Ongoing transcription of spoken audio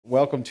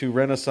Welcome to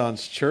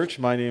Renaissance Church.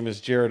 My name is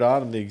Jared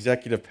Ott. I'm the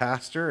executive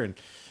pastor, and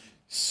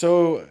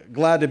so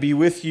glad to be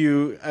with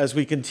you as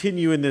we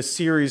continue in this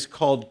series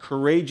called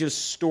Courageous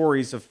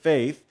Stories of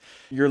Faith.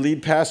 Your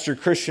lead pastor,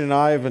 Christian, and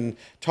I have been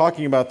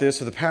talking about this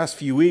for the past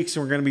few weeks,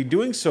 and we're going to be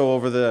doing so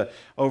over the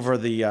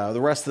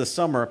rest of the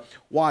summer.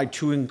 Why?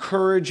 To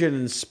encourage and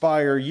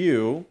inspire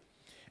you.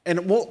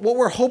 And what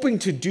we're hoping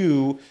to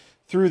do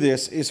through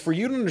this is for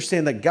you to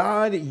understand that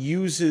God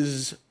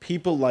uses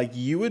people like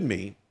you and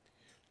me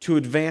to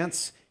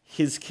advance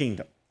his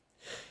kingdom.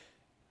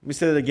 Let me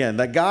say that again,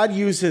 that God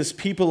uses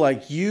people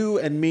like you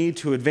and me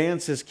to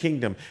advance his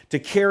kingdom, to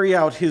carry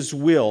out his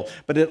will,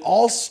 but it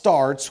all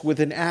starts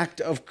with an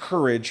act of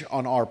courage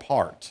on our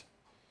part.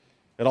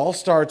 It all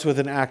starts with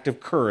an act of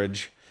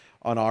courage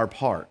on our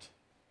part.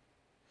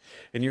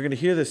 And you're going to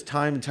hear this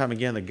time and time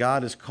again that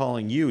God is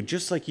calling you,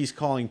 just like he's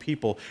calling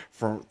people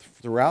from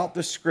throughout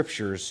the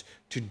scriptures,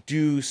 to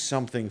do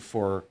something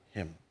for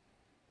him,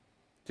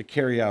 to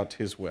carry out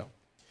his will.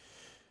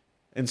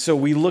 And so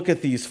we look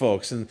at these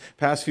folks. In the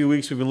past few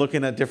weeks, we've been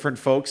looking at different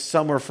folks.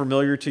 Some are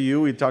familiar to you.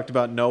 We talked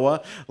about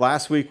Noah.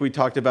 Last week, we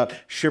talked about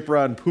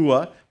Shiphrah and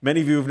Puah. Many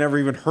of you have never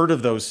even heard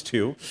of those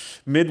two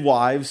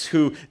midwives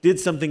who did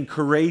something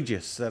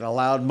courageous that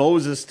allowed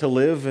Moses to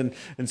live.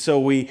 And so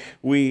we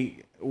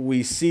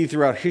see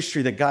throughout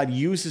history that God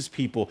uses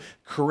people,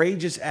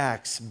 courageous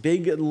acts,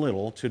 big and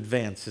little, to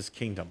advance his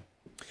kingdom.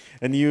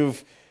 And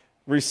you've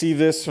received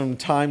this from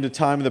time to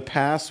time in the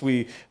past.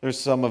 There's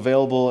some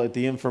available at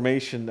the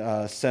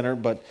information center,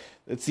 but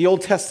it's the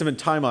Old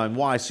Testament timeline.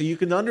 Why? So you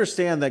can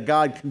understand that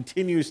God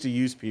continues to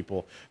use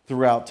people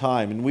throughout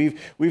time. And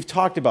we've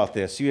talked about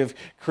this. You have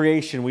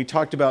creation. We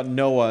talked about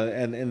Noah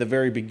and in the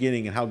very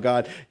beginning and how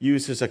God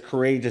uses a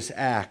courageous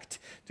act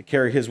to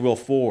carry his will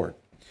forward.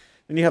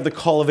 Then you have the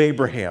call of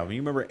Abraham.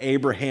 You remember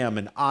Abraham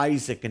and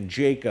Isaac and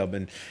Jacob,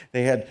 and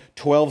they had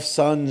 12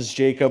 sons,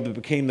 Jacob, that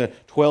became the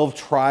 12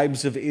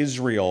 tribes of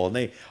Israel, and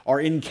they are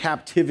in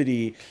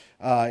captivity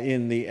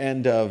in the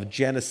end of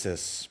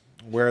Genesis,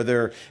 where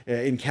they're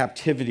in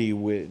captivity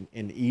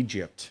in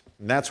Egypt.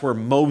 And that's where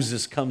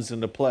Moses comes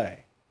into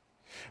play.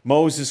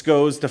 Moses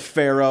goes to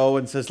Pharaoh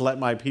and says, "Let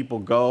my people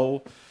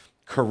go."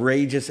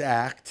 Courageous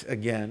act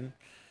again.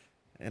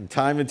 And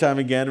time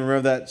again, remember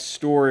that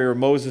story where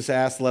Moses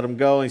asked to let him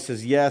go, and he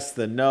says yes,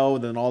 then no,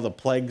 then all the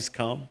plagues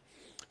come.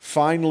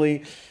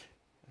 Finally,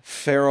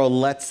 Pharaoh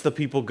lets the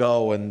people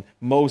go, and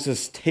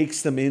Moses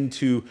takes them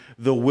into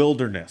the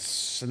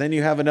wilderness. And then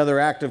you have another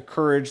act of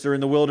courage. They're in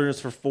the wilderness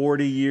for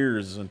 40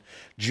 years, and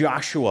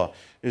Joshua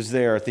is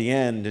there at the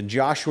end. And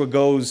Joshua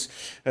goes,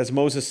 as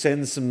Moses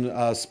sends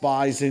some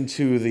spies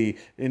into the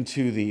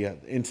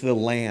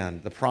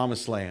land, the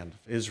promised land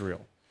of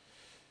Israel.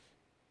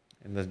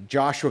 And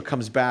Joshua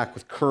comes back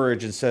with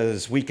courage and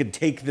says, we can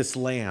take this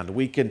land.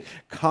 We can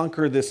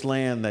conquer this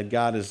land that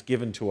God has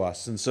given to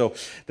us. And so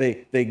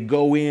they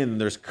go in.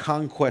 There's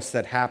conquest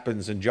that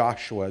happens in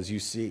Joshua, as you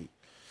see.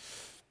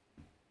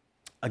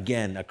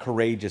 Again, a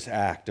courageous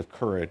act of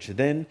courage.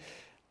 Then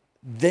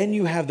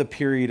you have the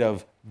period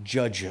of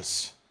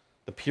Judges,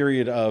 the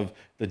period of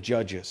the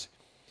Judges.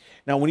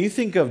 Now, when you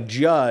think of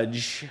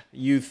judge,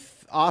 you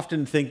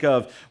often think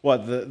of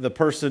the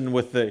person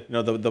with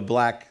the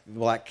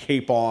black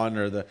cape on,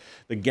 or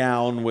the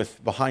gown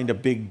with behind a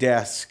big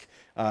desk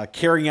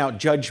carrying out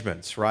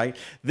judgments, right?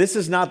 This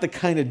is not the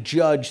kind of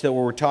judge that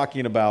we're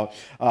talking about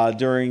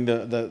during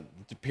the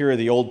period of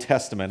the Old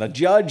Testament. A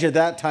judge at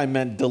that time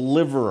meant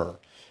deliverer.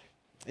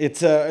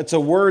 It's a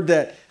word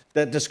that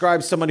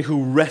describes somebody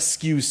who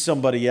rescues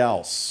somebody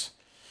else.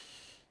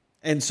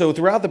 And so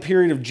throughout the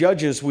period of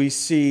Judges, we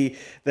see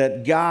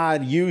that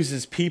God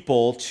uses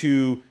people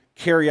to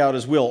carry out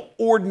his will.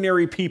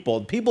 Ordinary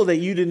people that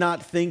you did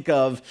not think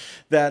of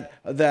that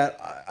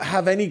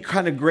have any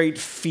kind of great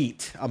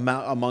feat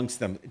amongst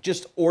them.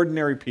 Just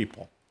ordinary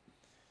people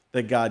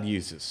that God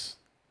uses.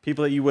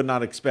 People that you would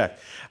not expect.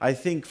 I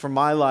think for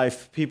my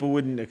life, people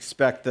wouldn't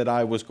expect that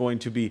I was going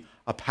to be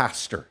a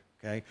pastor.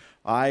 Okay,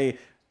 I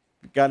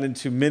got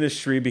into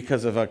ministry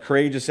because of a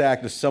courageous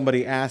act of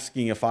somebody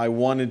asking if I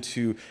wanted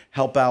to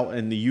help out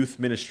in the youth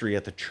ministry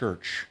at the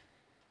church.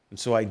 And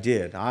so I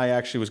did. I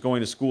actually was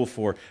going to school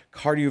for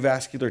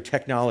cardiovascular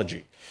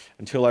technology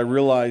until I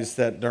realized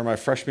that during my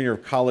freshman year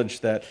of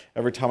college that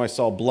every time I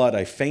saw blood,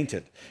 I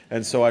fainted.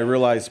 And so I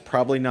realized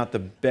probably not the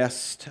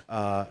best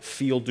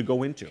field to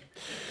go into.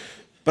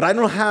 But I'm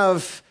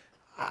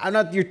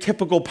not your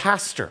typical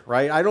pastor,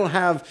 right? I don't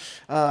have,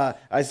 I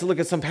used to look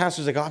at some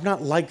pastors and go, I'm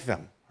not like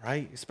them,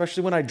 right?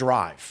 Especially when I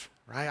drive.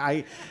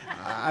 Right?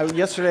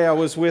 Yesterday I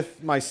was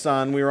with my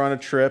son. We were on a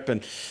trip,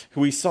 and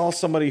we saw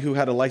somebody who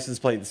had a license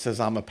plate that says,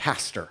 I'm a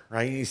pastor.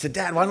 Right? And he said,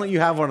 Dad, why don't you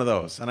have one of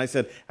those? And I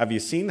said, have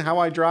you seen how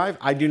I drive?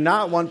 I do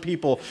not want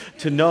people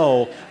to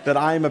know that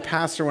I am a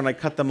pastor when I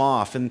cut them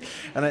off. And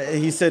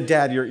he said,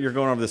 Dad, you're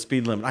going over the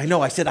speed limit. I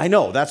know. I said, I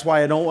know. That's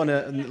why I don't want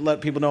to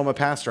let people know I'm a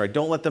pastor. I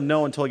don't let them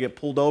know until I get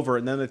pulled over,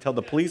 and then they tell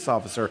the police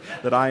officer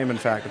that I am, in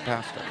fact, a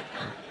pastor.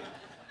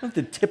 I'm not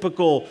the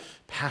typical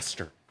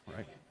pastor.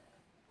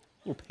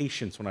 A little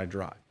patience when I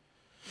drive.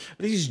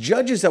 These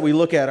judges that we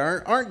look at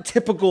aren't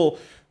typical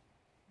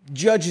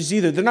judges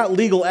either. They're not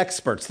legal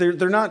experts.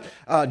 They're not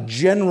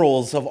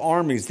generals of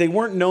armies. They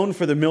weren't known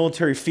for their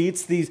military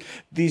feats.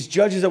 These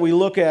judges that we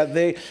look at,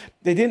 they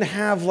didn't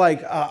have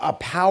like a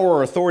power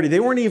or authority. They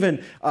weren't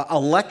even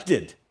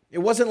elected. It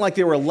wasn't like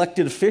they were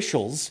elected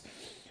officials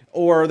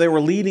or they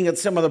were leading at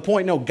some other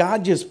point. No,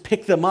 God just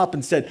picked them up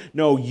and said,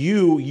 no,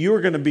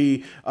 you're going to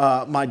be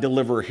my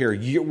deliverer here.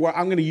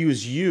 I'm going to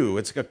use you.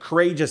 It's a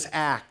courageous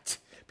act.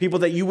 People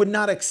that you would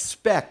not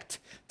expect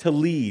to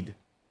lead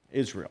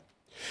Israel.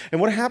 And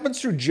what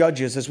happens through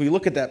Judges, as we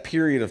look at that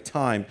period of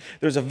time,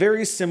 there's a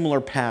very similar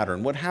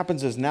pattern. What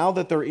happens is now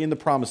that they're in the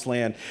promised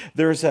land,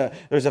 there's a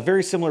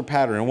very similar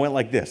pattern. It went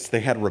like this. They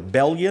had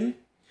rebellion.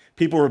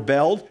 People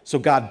rebelled, so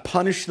God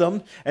punished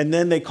them, and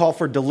then they call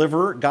for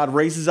deliverer. God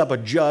raises up a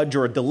judge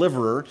or a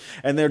deliverer,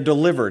 and they're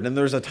delivered, and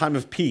there's a time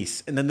of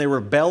peace. And then they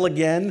rebel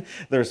again.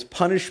 There's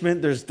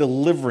punishment. There's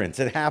deliverance.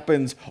 It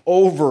happens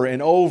over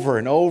and over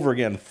and over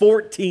again.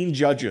 14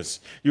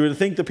 judges. You would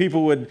think the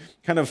people would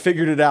kind of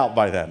figured it out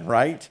by then,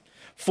 right?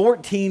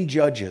 14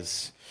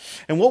 judges.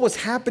 And what was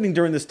happening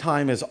during this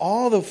time is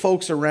all the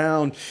folks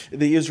around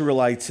the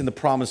Israelites in the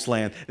promised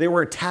land, they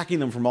were attacking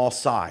them from all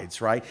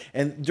sides, right?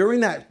 And during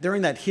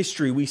that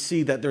history, we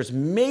see that there's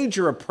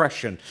major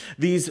oppression.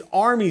 These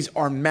armies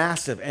are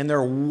massive, and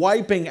they're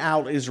wiping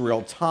out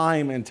Israel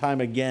time and time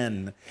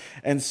again.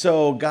 And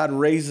so God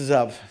raises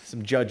up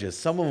some judges.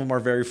 Some of them are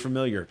very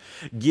familiar.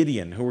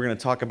 Gideon, who we're going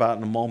to talk about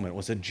in a moment,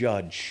 was a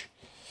judge.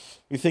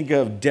 We think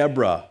of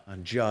Deborah, a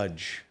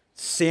judge.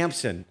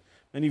 Samson.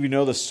 Many of you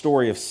know the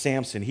story of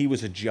Samson. He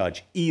was a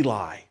judge.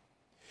 Eli.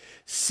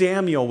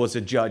 Samuel was a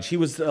judge. He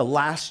was the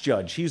last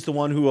judge. He's the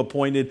one who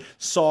appointed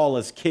Saul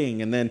as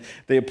king, and then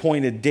they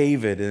appointed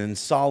David and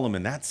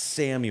Solomon. That's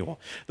Samuel.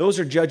 Those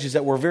are judges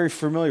that we're very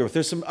familiar with.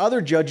 There's some other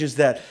judges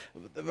that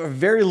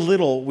very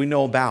little we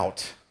know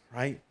about,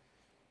 right?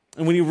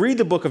 And when you read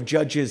the book of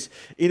Judges,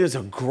 it is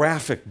a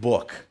graphic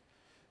book.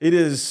 It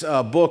is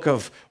a book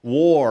of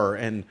war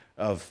and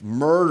of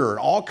murder,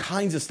 all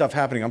kinds of stuff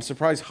happening. I'm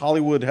surprised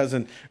Hollywood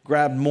hasn't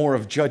grabbed more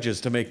of Judges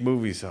to make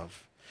movies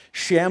of.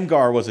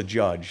 Shamgar was a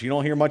judge. You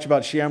don't hear much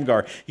about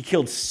Shamgar. He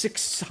killed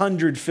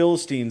 600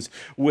 Philistines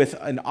with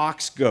an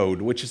ox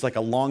goad, which is like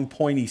a long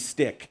pointy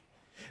stick.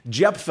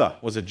 Jephthah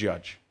was a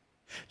judge.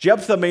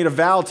 Jephthah made a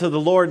vow to the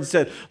Lord and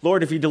said,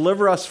 Lord, if you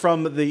deliver us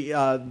from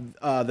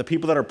the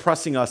people that are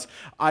pressing us,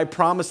 I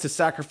promise to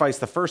sacrifice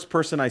the first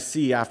person I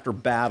see after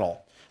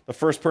battle. The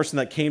first person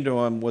that came to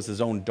him was his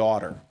own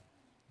daughter.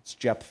 It's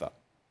Jephthah.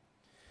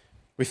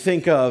 We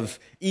think of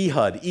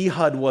Ehud.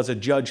 Ehud was a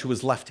judge who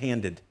was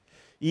left-handed.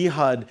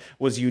 Ehud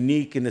was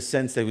unique in the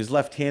sense that he was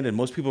left-handed.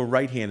 Most people were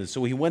right-handed.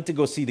 So he went to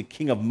go see the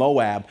king of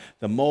Moab.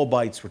 The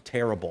Moabites were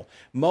terrible.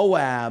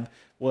 Moab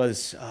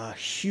was a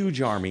huge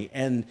army,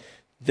 and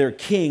their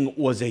king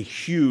was a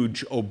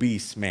huge,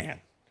 obese man.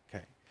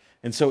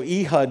 And so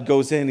Ehud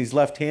goes in, he's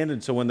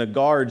left-handed, so when the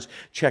guards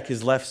check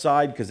his left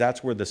side, because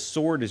that's where the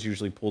sword is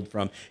usually pulled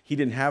from, he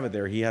didn't have it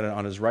there, he had it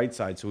on his right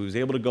side, so he was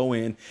able to go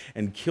in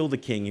and kill the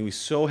king. He was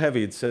so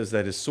heavy, it says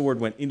that his sword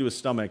went into his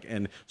stomach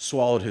and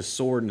swallowed his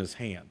sword in his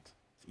hand.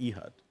 It's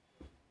Ehud.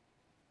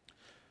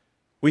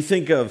 We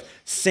think of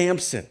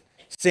Samson.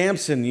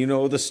 Samson, you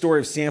know the story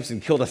of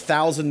Samson, killed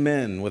 1,000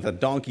 men with a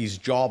donkey's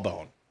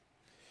jawbone.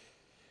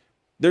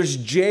 There's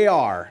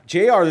Jair.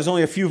 Jair, there's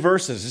only a few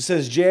verses. It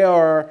says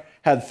Jair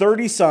had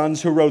 30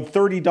 sons who rode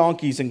 30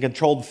 donkeys and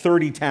controlled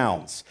 30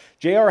 towns.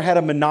 Jair had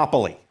a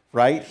monopoly,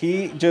 right?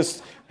 He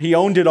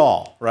owned it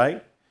all,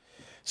 right?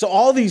 So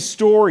all these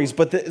stories,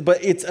 but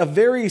it's a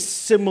very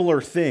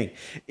similar thing.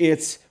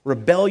 It's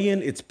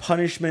rebellion, it's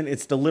punishment,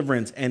 it's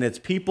deliverance, and it's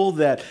people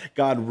that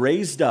God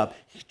raised up.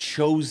 He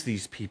chose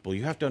these people.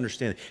 You have to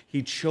understand,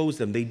 he chose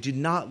them. They did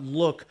not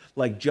look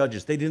like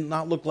judges. They did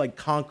not look like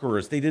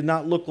conquerors. They did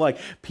not look like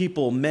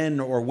people, men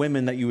or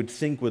women that you would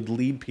think would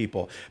lead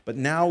people. But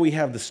now we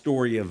have the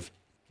story of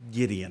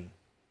Gideon,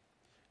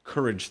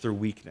 courage through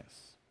weakness.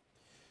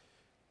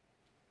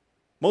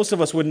 Most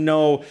of us would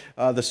know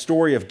the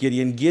story of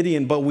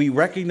Gideon, but we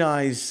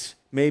recognize,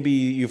 maybe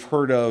you've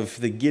heard of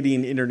the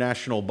Gideon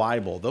International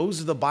Bible.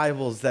 Those are the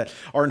Bibles that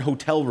are in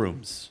hotel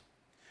rooms.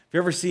 If you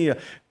ever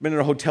been in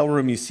a hotel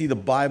room, you see the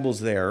Bibles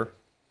there.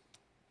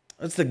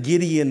 That's the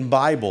Gideon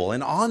Bible.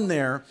 And on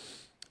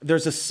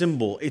there's a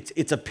symbol.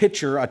 It's a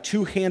pitcher, a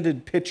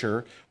two-handed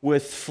pitcher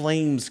with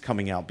flames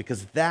coming out,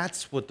 because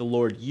that's what the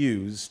Lord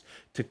used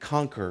to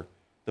conquer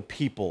the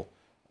people,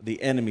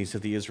 the enemies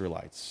of the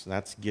Israelites.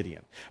 That's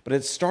Gideon. But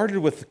it started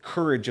with the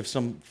courage of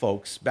some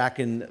folks back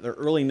in the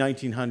early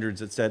 1900s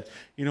that said,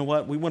 you know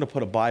what, we want to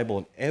put a Bible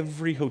in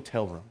every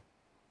hotel room.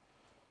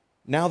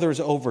 Now there's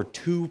over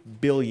 2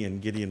 billion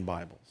Gideon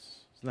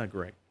Bibles. Isn't that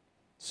great?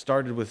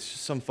 Started with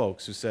some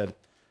folks who said,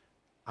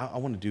 I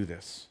want to do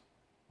this.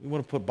 We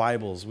want to put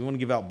Bibles. We want to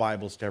give out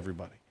Bibles to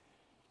everybody.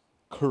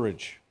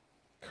 Courage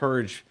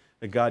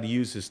that God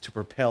uses to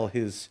propel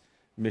his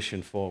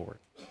mission forward.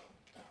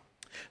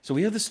 So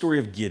we have the story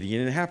of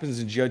Gideon, and it happens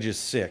in Judges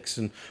 6.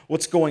 And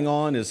what's going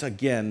on is,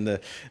 again,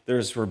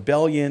 there's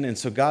rebellion, and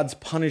so God's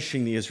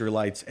punishing the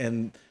Israelites,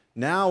 and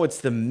Now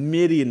it's the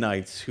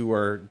Midianites who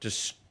are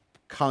just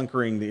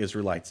conquering the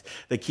Israelites.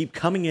 They keep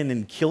coming in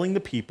and killing the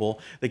people.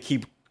 They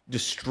keep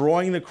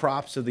destroying the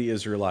crops of the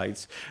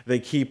Israelites. They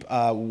keep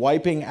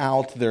wiping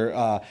out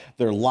their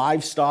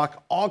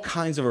livestock, all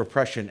kinds of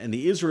oppression, and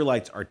the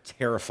Israelites are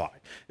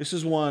terrified. This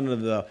is one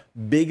of the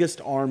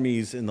biggest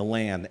armies in the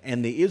land,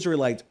 and the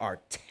Israelites are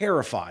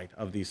terrified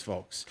of these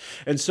folks.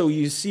 And so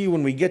you see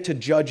when we get to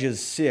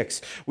Judges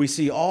 6, we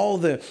see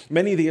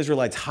many of the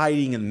Israelites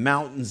hiding in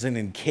mountains and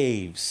in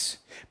caves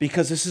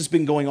because this has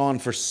been going on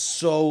for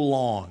so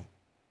long.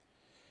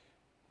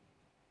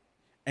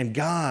 And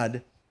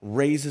God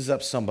raises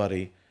up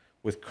somebody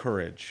with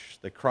courage.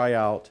 They cry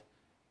out,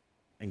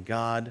 and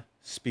God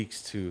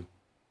speaks to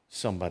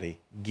somebody,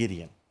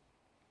 Gideon.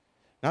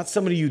 Not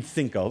somebody you'd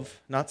think of,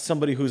 not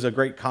somebody who's a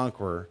great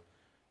conqueror,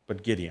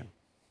 but Gideon.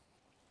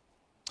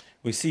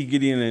 We see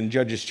Gideon in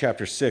Judges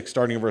chapter 6,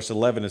 starting in verse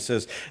 11. It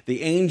says,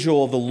 "The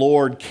angel of the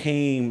Lord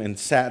came and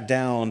sat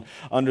down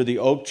under the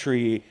oak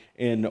tree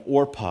in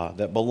Orpah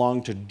that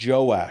belonged to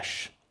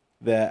Joash,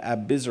 the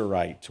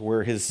Abizarite,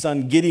 where his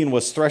son Gideon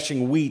was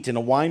threshing wheat in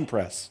a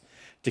winepress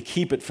to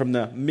keep it from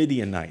the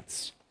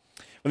Midianites.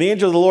 When the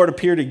angel of the Lord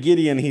appeared to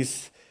Gideon, he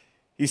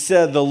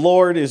said, 'The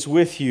Lord is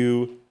with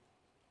you,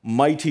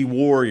 mighty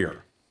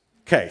warrior.'"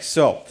 Okay,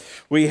 so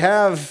we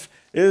have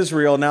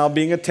Israel now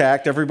being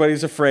attacked.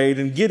 Everybody's afraid,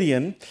 and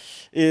Gideon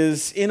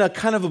is in a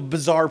kind of a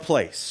bizarre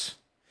place.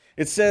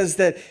 It says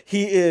that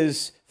he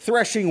is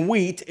threshing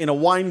wheat in a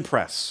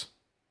winepress.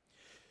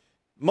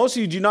 Most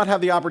of you do not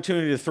have the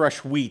opportunity to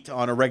thresh wheat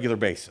on a regular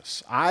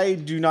basis. I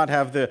do not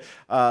have the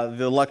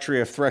luxury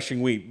of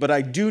threshing wheat, but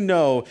I do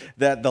know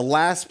that the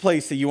last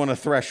place that you want to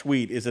thresh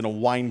wheat is in a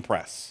wine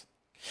press.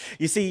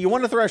 You see, you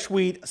want to thresh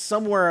wheat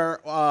somewhere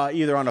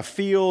either on a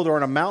field or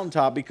on a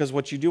mountaintop, because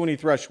what you do when you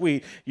thresh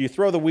wheat, you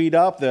throw the wheat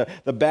up,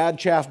 the bad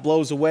chaff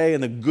blows away,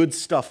 and the good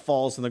stuff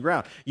falls in the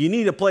ground. You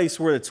need a place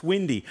where it's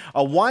windy.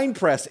 A wine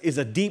press is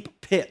a deep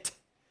pit.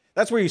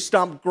 That's where you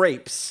stomp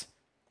grapes.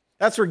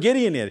 That's where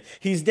Gideon is.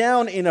 He's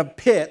down in a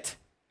pit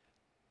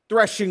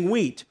threshing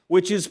wheat,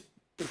 which is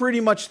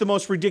pretty much the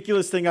most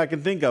ridiculous thing I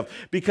can think of,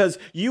 because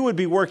you would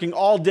be working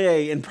all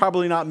day and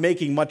probably not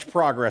making much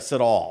progress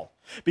at all,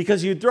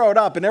 because you'd throw it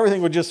up and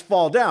everything would just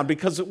fall down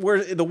because the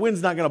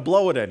wind's not going to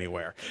blow it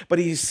anywhere. But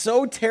he's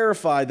so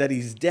terrified that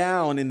he's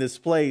down in this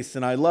place,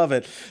 and I love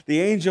it. The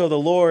angel of the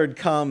Lord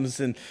comes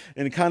and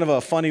in kind of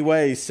a funny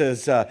way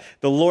says, "The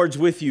Lord's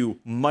with you,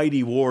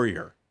 mighty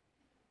warrior."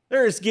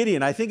 There's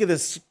Gideon. I think of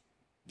this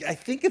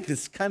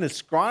kind of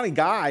scrawny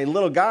guy,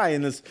 little guy,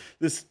 in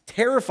this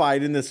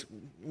terrified in this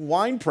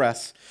wine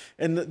press.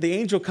 And the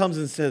angel comes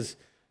and says,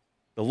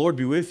 "The Lord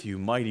be with you,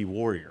 mighty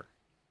warrior."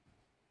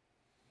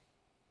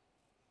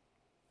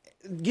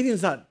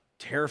 Gideon's not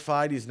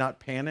terrified. He's not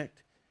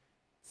panicked,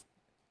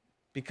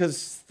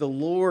 because the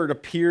Lord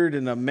appeared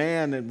in a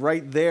man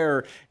right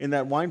there in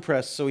that wine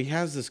press. So he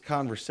has this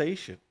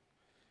conversation.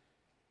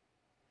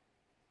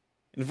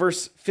 In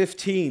verse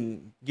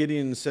 15,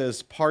 Gideon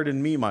says,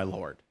 "Pardon me, my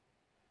Lord."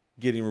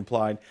 Gideon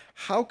replied,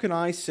 "How can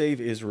I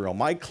save Israel?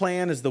 My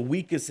clan is the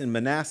weakest in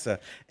Manasseh,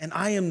 and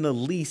I am the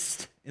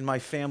least in my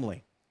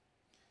family."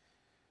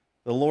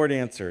 The Lord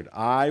answered,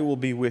 "I will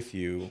be with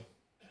you,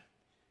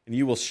 and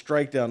you will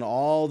strike down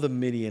all the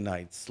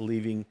Midianites,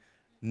 leaving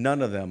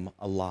none of them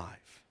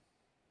alive."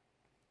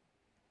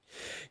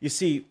 You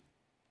see,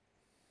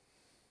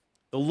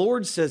 the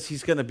Lord says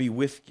he's going to be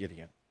with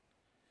Gideon.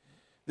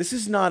 This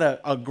is not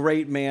a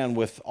great man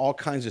with all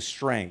kinds of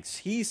strengths.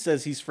 He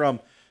says he's from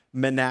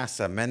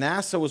Manasseh.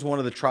 Manasseh was one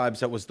of the tribes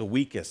that was the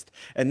weakest.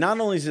 And not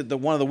only is it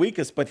one of the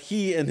weakest, but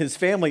he and his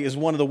family is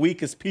one of the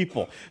weakest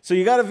people. So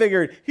you got to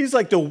figure he's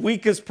like the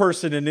weakest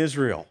person in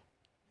Israel.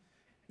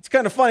 It's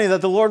kind of funny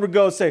that the Lord would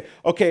go say,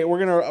 "Okay, I'm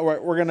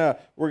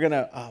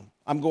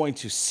going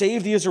to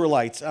save the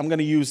Israelites. I'm going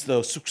to use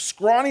the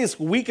scrawniest,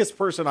 weakest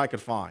person I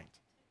could find."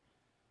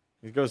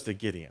 He goes to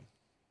Gideon.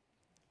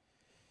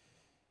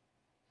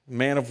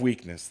 Man of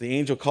weakness. The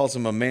angel calls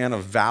him a man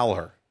of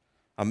valor,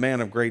 a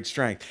man of great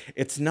strength.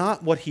 It's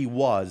not what he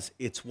was,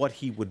 it's what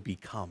he would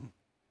become.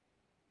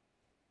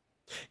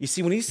 You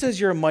see, when he says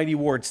you're a mighty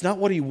warrior, it's not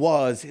what he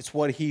was, it's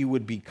what he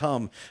would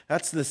become.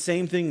 That's the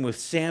same thing with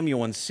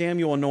Samuel. When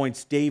Samuel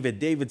anoints David,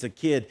 David's a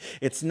kid.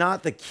 It's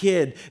not the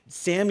kid.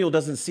 Samuel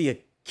doesn't see a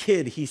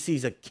kid, he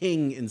sees a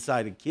king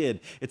inside a kid.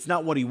 It's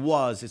not what he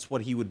was, it's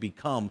what he would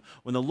become.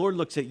 When the Lord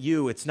looks at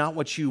you, it's not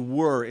what you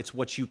were, it's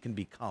what you can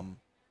become.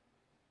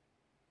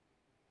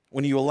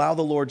 When you allow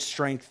the Lord's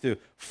strength to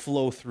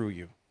flow through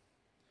you.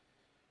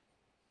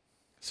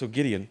 So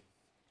Gideon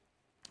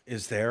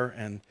is there,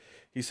 and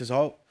he says,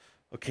 "Oh,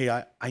 okay,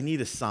 I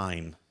need a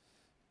sign.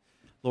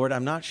 Lord,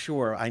 I'm not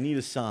sure. I need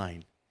a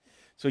sign."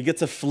 So he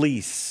gets a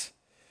fleece.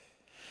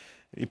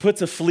 He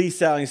puts a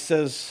fleece out, and he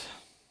says,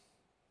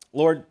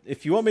 "Lord,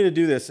 if you want me to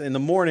do this, in the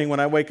morning when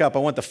I wake up, I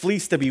want the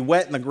fleece to be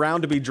wet and the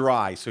ground to be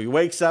dry." So he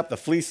wakes up, the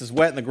fleece is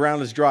wet and the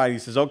ground is dry. He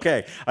says,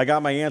 "Okay, I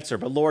got my answer,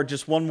 but Lord,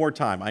 just one more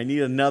time. I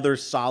need another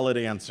solid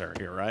answer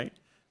here," right?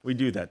 We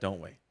do that,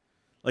 don't we?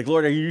 Like,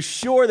 Lord, are you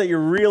sure that you're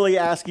really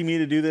asking me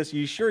to do this? Are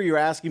you sure you're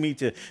asking me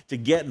to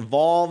get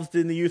involved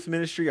in the youth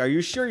ministry? Are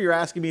you sure you're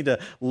asking me to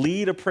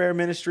lead a prayer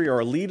ministry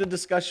or lead a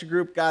discussion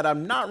group? God,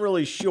 I'm not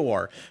really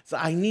sure. So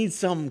I need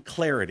some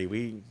clarity.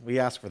 We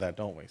ask for that,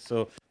 don't we?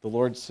 So the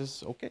Lord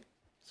says, okay.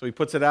 So he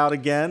puts it out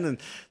again, and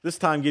this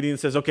time Gideon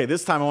says, okay,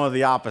 this time I want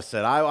the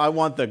opposite. I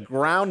want the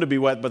ground to be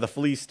wet, but the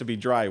fleece to be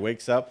dry. He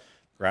wakes up,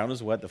 ground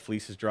is wet, the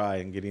fleece is dry,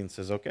 and Gideon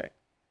says, okay.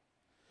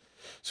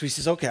 So he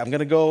says, okay, I'm going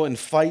to go and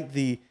fight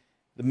the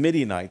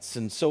Midianites.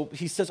 And so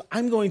he says,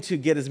 I'm going to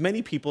get as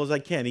many people as I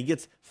can. He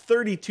gets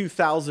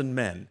 32,000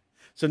 men.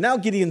 So now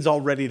Gideon's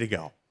all ready to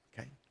go.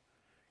 Okay,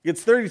 he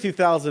gets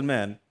 32,000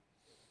 men.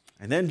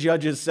 And then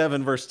Judges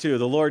 7, verse 2,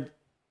 the Lord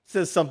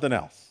says something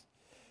else.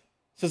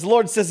 It says, the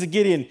Lord says to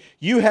Gideon,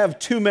 you have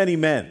too many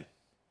men.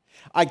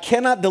 I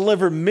cannot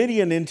deliver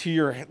Midian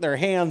into their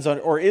hands,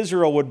 or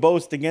Israel would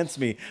boast against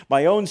me.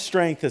 My own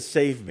strength has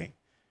saved me.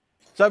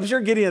 So I'm sure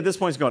Gideon at this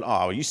point is going, oh,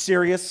 are you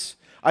serious?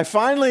 I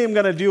finally am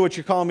going to do what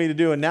you're calling me to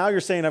do, and now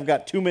you're saying I've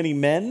got too many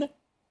men?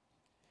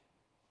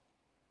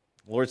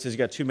 The Lord says you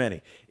got too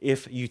many.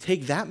 If you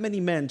take that many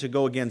men to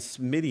go against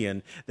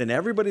Midian, then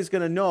everybody's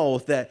going to know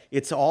that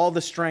it's all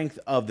the strength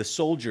of the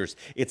soldiers.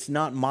 It's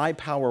not my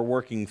power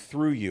working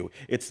through you.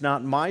 It's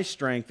not my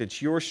strength,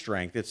 it's your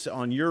strength. It's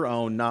on your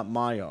own, not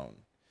my own.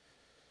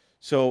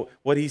 So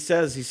what he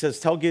says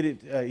to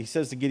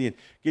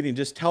Gideon,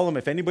 just tell them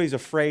if anybody's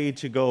afraid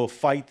to go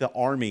fight the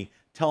army,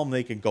 tell them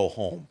they can go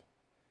home.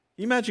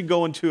 Can you imagine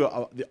going to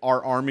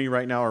our army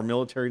right now, our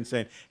military, and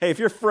saying, hey, if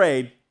you're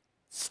afraid,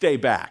 stay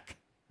back,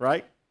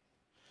 right?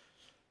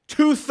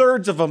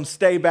 2/3 of them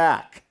stay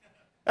back.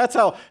 That's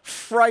how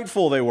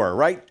frightful they were,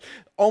 right?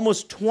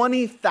 Almost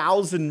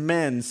 20,000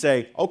 men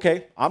say,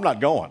 okay, I'm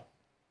not going.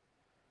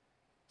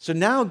 So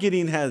now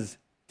Gideon has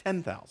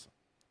 10,000.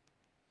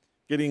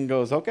 Gideon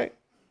goes, okay,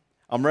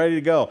 I'm ready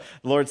to go.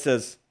 The Lord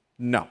says,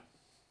 no,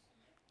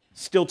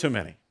 still too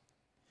many.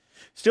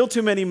 Still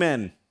too many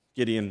men,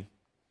 Gideon.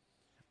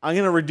 I'm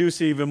going to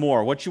reduce it even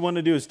more. What you want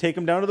to do is take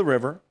them down to the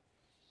river.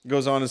 It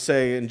goes on to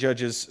say in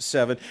Judges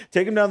 7,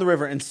 take them down the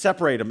river and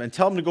separate them and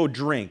tell them to go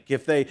drink.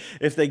 If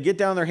they get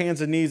down their hands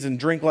and knees and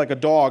drink like a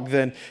dog,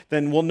 then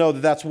we'll know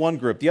that that's one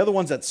group. The other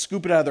ones that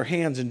scoop it out of their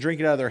hands and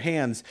drink it out of their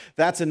hands,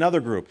 that's another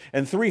group.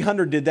 And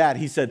 300 did that.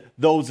 He said,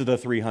 those are the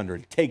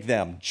 300. Take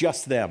them,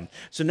 just them.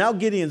 So now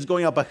Gideon's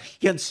going up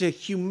against a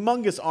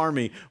humongous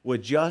army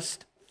with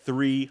just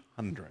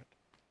 300.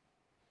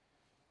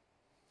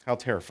 How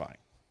terrifying.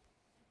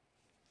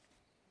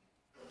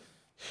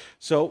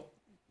 So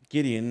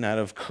Gideon, out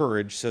of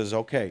courage, says,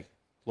 okay,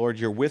 Lord,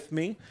 you're with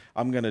me.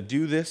 I'm going to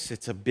do this.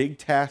 It's a big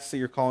task that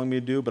you're calling me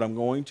to do, but I'm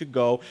going to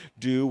go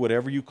do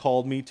whatever you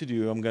called me to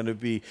do. I'm going to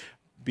be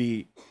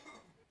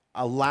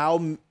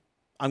allowed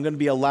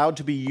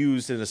to be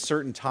used in a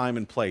certain time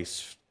and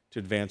place to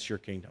advance your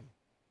kingdom.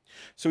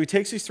 So he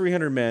takes these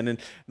 300 men, and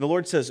the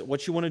Lord says,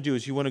 what you want to do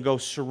is you want to go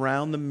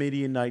surround the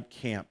Midianite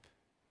camp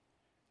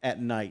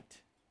at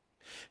night.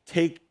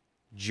 Take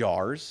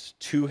jars,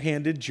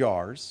 two-handed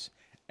jars,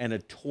 and a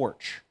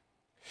torch.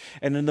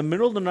 And in the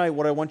middle of the night,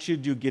 what I want you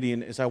to do,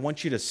 Gideon, is I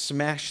want you to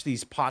smash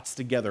these pots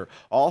together.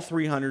 All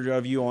 300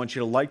 of you, I want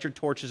you to light your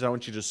torches. I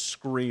want you to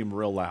scream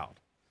real loud.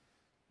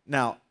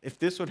 Now, if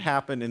this would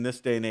happen in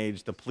this day and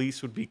age, the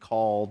police would be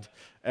called,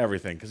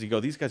 everything. Because you go,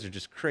 these guys are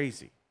just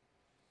crazy.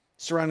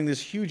 Surrounding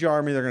this huge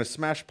army, they're going to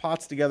smash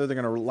pots together. They're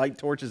going to light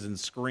torches and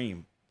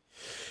scream.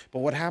 But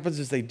what happens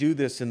is they do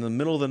this in the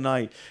middle of the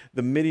night.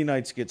 The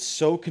Midianites get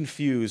so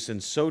confused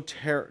and so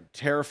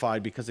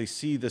terrified because they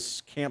see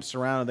this camp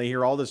surrounded. They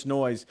hear all this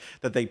noise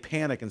that they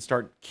panic and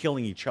start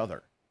killing each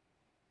other.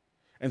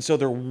 And so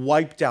they're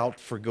wiped out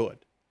for good.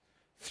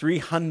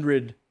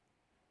 300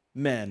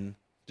 men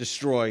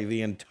destroy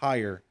the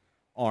entire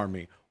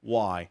army.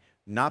 Why?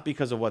 Not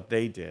because of what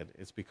they did.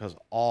 It's because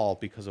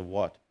of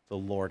what the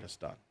Lord has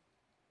done.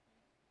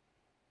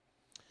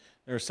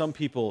 There are some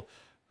people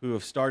who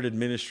have started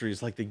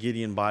ministries like the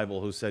Gideon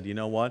Bible who said, you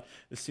know what,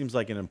 this seems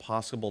like an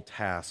impossible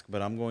task,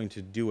 but I'm going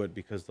to do it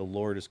because the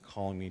Lord is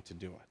calling me to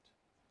do it.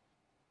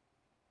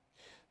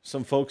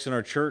 Some folks in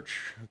our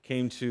church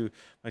came to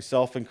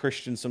myself and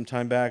Christian some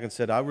time back and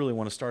said, I really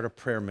want to start a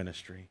prayer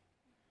ministry.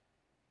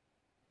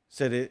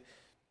 Said,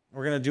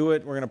 we're going to do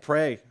it, we're going to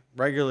pray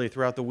regularly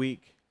throughout the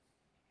week.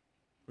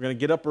 We're going to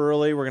get up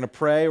early, we're going to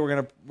pray, we're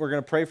going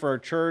to pray for our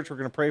church, we're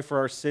going to pray for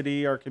our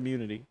city, our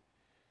community.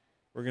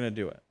 We're going to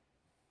do it.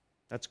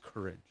 That's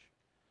courage.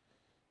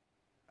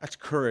 That's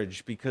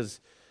courage because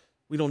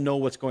we don't know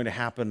what's going to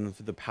happen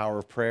through the power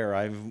of prayer.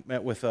 I've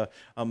met with a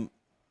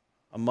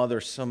mother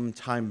some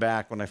time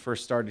back when I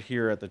first started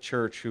here at the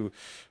church who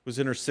was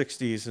in her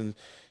 60s, and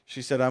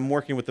she said, I'm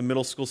working with the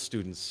middle school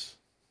students.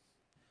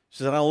 She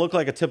said, I don't look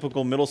like a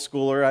typical middle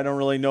schooler. I don't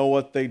really know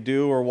what they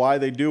do or why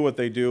they do what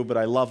they do, but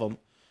I love them,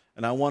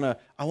 and I want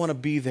to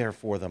be there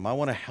for them. I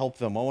want to help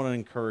them. I want to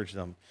encourage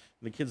them.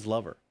 And the kids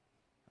love her.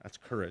 That's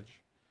courage.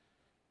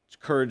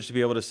 courage to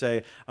be able to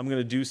say, I'm going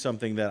to do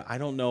something that I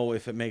don't know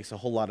if it makes a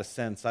whole lot of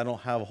sense. I don't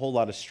have a whole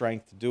lot of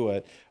strength to do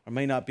it. I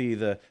may not be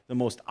the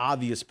most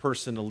obvious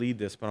person to lead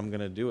this, but I'm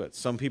going to do it.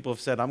 Some people have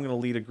said, I'm going to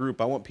lead a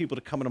group. I want people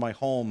to come into my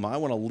home. I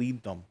want to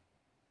lead them.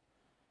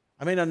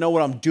 I may not know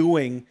what I'm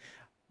doing,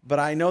 but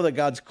I know that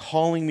God's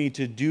calling me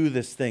to do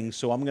this thing,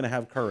 so I'm going to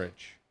have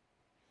courage.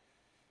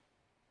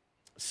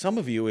 Some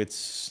of you,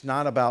 it's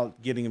not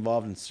about getting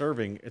involved in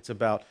serving. It's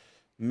about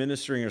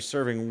ministering or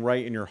serving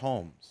right in your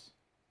homes.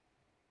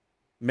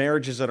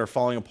 Marriages that are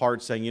falling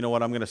apart saying, you know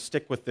what, I'm going to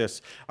stick with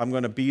this. I'm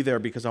going to be there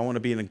because I want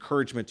to be an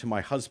encouragement to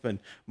my husband,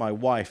 my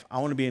wife. I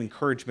want to be an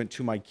encouragement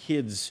to my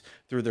kids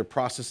through their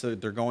process that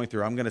they're going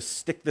through. I'm going to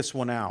stick this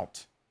one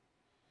out.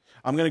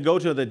 I'm going to go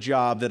to the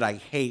job that I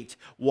hate.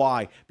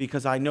 Why?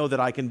 Because I know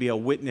that I can be a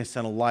witness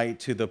and a light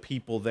to the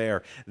people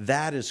there.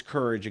 That is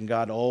courage, and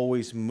God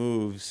always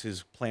moves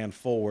his plan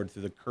forward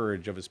through the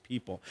courage of his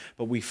people.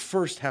 But we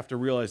first have to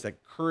realize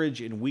that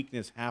courage and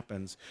weakness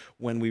happens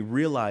when we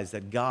realize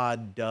that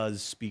God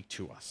does speak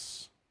to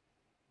us.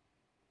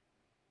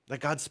 That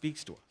God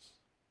speaks to us.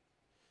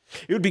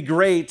 It would be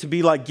great to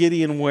be like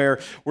Gideon, where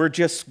we're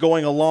just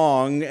going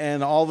along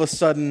and all of a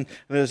sudden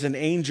there's an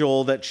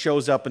angel that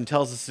shows up and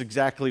tells us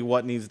exactly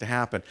what needs to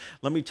happen.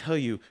 Let me tell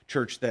you,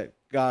 church, that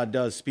God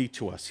does speak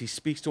to us. He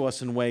speaks to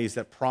us in ways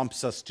that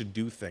prompts us to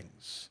do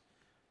things.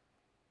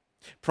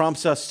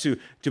 Prompts us to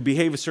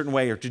behave a certain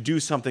way or to do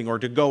something or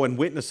to go and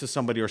witness to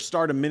somebody or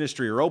start a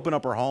ministry or open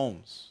up our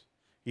homes.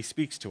 He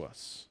speaks to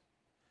us.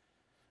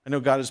 I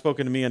know God has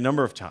spoken to me a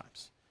number of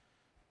times.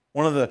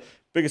 One of the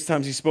biggest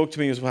times he spoke to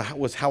me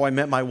was how I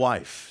met my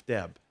wife,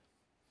 Deb.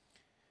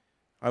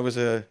 I was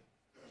a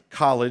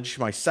college,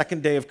 my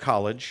second day of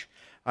college.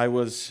 I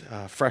was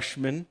a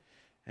freshman,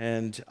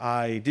 and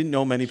I didn't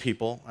know many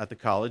people at the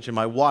college. And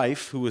my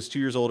wife, who was 2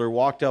 years older,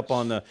 walked up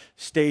on the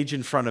stage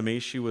in front of me.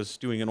 She was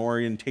doing an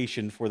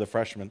orientation for the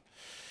freshmen.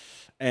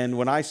 And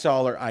when I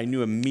saw her, I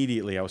knew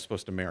immediately I was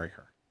supposed to marry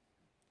her.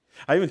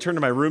 I even turned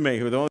to my roommate,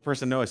 who was the only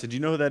person I know. I said, do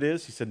you know who that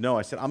is? He said, no.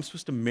 I said, I'm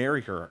supposed to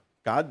marry her.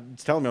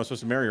 God's telling me I'm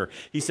supposed to marry her.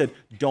 He said,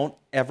 don't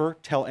ever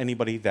tell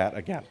anybody that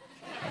again.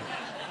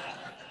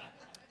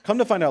 Come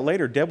to find out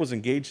later, Deb was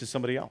engaged to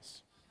somebody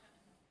else.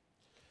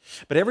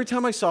 But every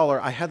time I saw her,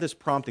 I had this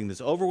prompting,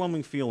 this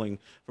overwhelming feeling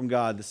from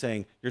God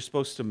saying, you're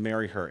supposed to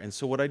marry her. And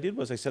so what I did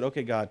was I said,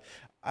 okay, God,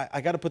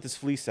 I got to put this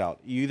fleece out.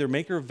 You either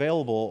make her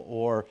available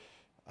or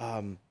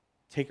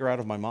take her out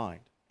of my mind.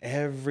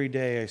 Every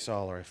day I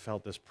saw her, I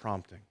felt this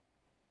prompting.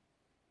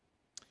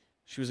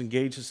 She was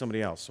engaged to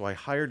somebody else, so I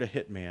hired a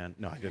hitman.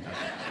 No, I didn't.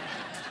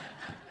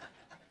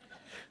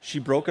 She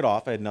broke it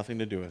off. I had nothing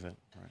to do with it.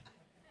 Right.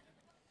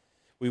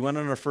 We went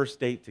on our first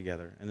date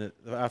together, and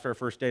after our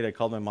first date, I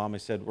called my mom. I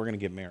said, we're going to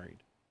get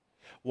married.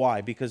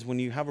 Why? Because when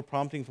you have a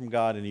prompting from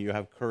God and you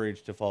have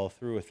courage to follow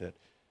through with it,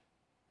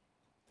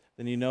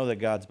 then you know that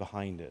God's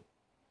behind it.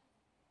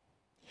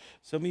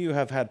 Some of you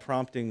have had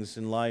promptings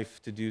in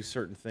life to do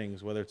certain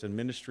things, whether it's in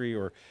ministry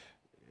or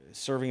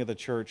serving at the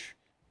church,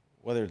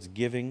 whether it's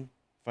giving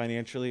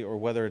financially, or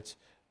whether it's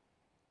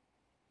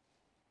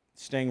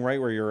staying right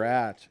where you're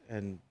at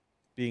and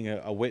being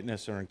a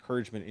witness or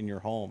encouragement in your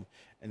home.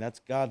 And that's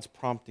God's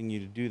prompting you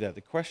to do that.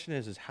 The question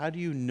is how do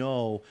you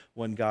know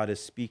when God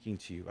is speaking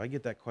to you? I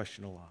get that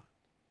question a lot.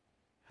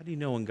 How do you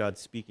know when God's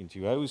speaking to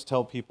you? I always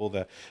tell people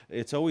that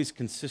it's always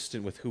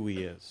consistent with who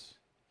he is.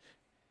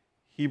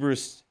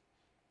 Hebrews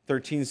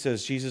 13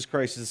 says Jesus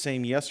Christ is the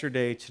same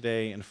yesterday,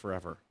 today, and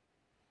forever.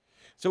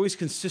 It's always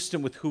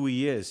consistent with who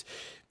he is.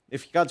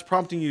 If God's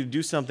prompting you to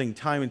do something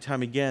time and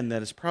time again,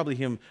 that is probably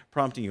him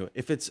prompting you.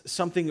 If it's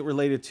something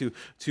related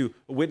to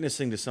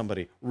witnessing to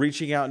somebody,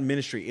 reaching out in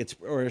ministry,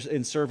 or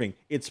in serving,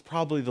 it's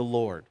probably the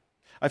Lord.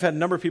 I've had a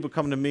number of people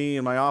come to me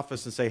in my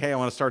office and say, hey, I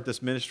want to start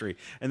this ministry.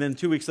 And then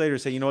 2 weeks later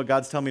say, you know what,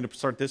 God's telling me to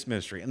start this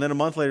ministry. And then a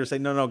month later say,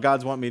 no,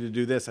 God's wanting me to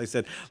do this. I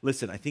said,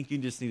 listen, I think you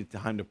just need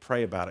time to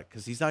pray about it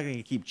because he's not going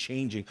to keep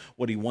changing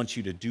what he wants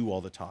you to do all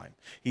the time.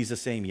 He's the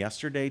same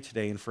yesterday,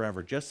 today, and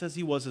forever. Just as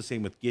he was the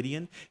same with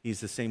Gideon, he's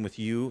the same with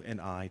you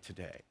and I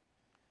today.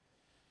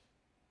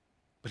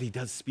 But he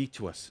does speak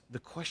to us. The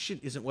question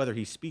isn't whether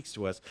he speaks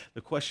to us.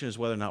 The question is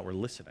whether or not we're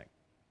listening.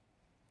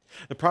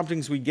 The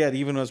promptings we get,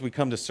 even as we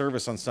come to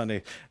service on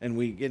Sunday and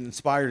we get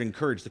inspired and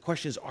encouraged, the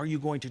question is, are you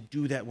going to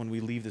do that when we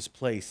leave this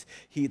place?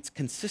 It's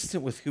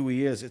consistent with who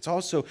he is. It's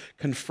also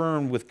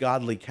confirmed with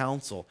godly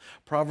counsel.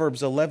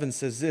 Proverbs 11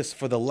 says this,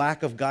 for the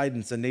lack of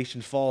guidance, a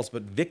nation falls,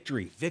 but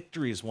victory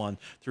is won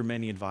through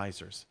many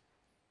advisors.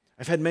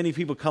 I've had many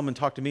people come and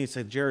talk to me and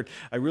say, Jared,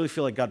 I really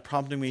feel like God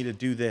prompted me to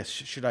do this.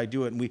 Should I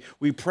do it? And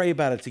we pray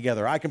about it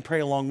together. I can pray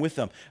along with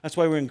them. That's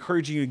why we're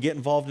encouraging you to get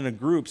involved in a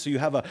group so you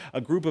have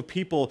a group of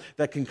people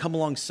that can come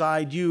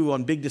alongside you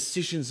on big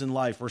decisions in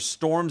life or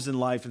storms in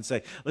life and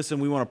say,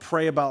 listen, we want to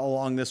pray about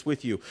along this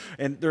with you.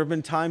 And there have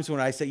been times when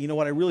I say, you know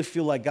what, I really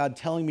feel like God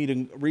telling me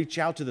to reach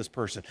out to this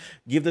person,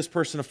 give this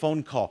person a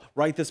phone call,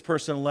 write this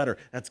person a letter.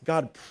 That's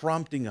God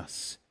prompting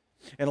us.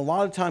 And a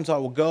lot of times I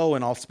will go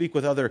and I'll speak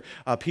with other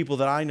people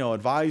that I know,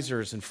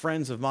 advisors and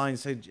friends of mine, and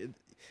say,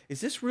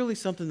 is this really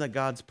something that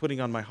God's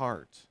putting on my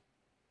heart?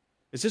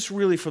 Is this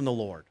really from the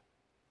Lord?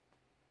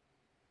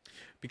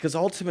 Because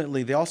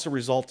ultimately, they also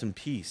result in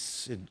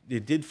peace.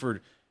 It did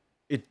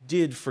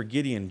for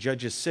Gideon.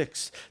 Judges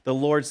 6, the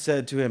Lord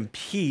said to him,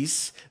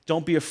 peace,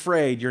 don't be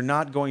afraid, you're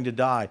not going to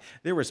die.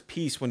 There was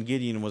peace when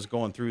Gideon was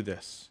going through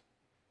this.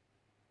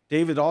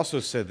 David also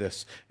said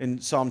this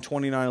in Psalm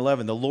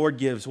 29:11. The Lord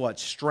gives what?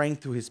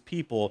 Strength to his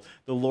people.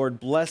 The Lord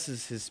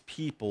blesses his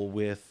people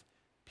with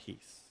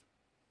peace.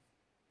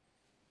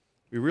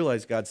 We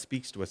realize God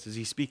speaks to us. Is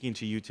he speaking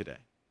to you today?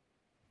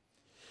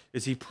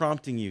 Is he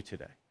prompting you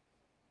today?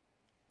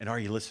 And are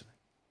you listening?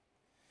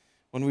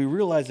 When we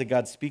realize that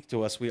God speaks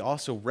to us, we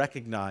also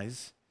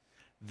recognize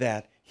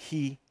that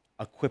he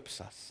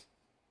equips us.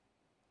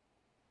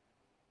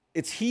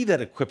 It's he that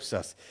equips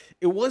us.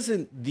 It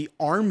wasn't the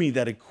army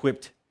that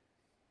equipped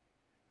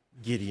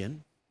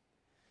Gideon.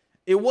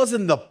 It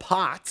wasn't the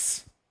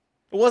pots.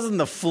 It wasn't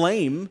the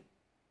flame.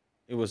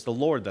 It was the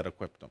Lord that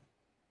equipped them.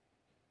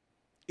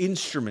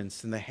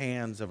 Instruments in the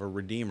hands of a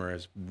redeemer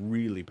is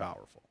really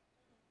powerful.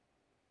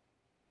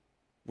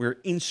 We're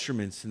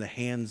instruments in the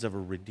hands of a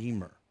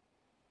redeemer.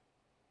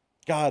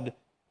 God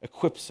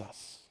equips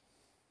us.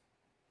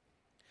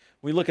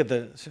 We look at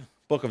the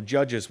book of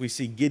Judges, we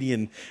see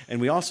Gideon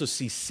and we also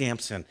see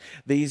Samson.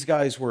 These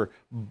guys were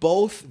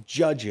both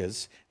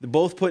judges,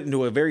 both put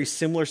into a very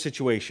similar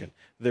situation.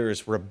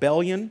 There's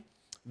rebellion,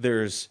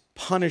 there's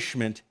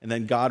punishment, and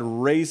then God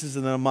raises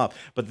them up.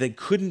 But they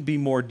couldn't be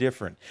more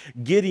different.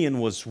 Gideon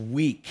was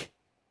weak.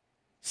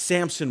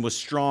 Samson was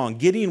strong.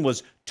 Gideon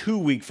was too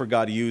weak for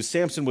God to use.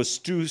 Samson was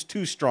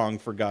too strong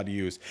for God to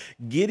use.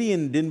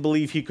 Gideon didn't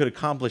believe he could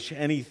accomplish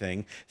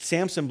anything.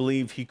 Samson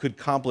believed he could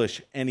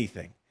accomplish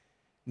anything.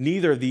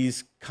 Neither of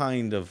these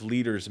kind of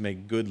leaders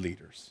make good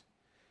leaders.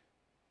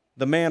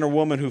 The man or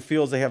woman who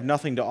feels they have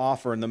nothing to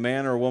offer and the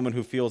man or woman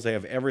who feels they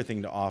have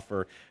everything to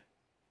offer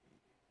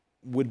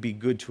would be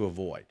good to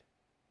avoid.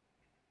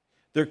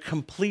 They're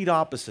complete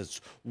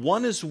opposites.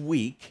 One is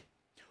weak,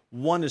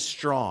 one is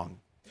strong.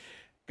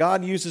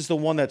 God uses the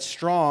one that's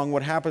strong.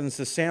 What happens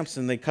to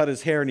Samson? They cut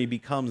his hair and he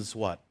becomes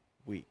what?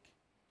 Weak.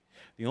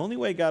 The only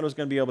way God was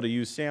going to be able to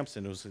use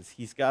Samson was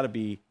he's got to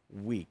be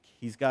weak.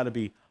 He's got to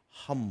be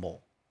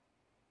humble.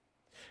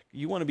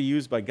 You want to be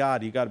used by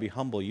God, you got to be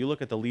humble. You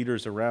look at the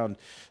leaders around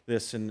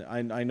this, and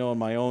I know in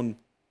my own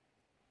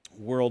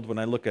world, when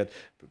I look at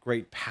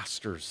great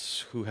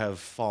pastors who have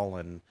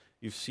fallen,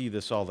 you see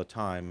this all the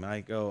time.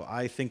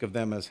 I think of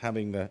them as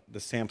having the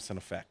Samson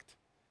effect.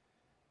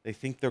 They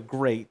think they're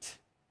great,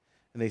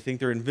 and they think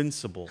they're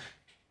invincible.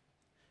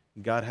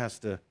 God has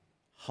to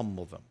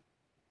humble them.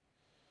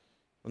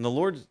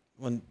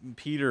 When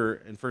Peter,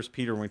 in 1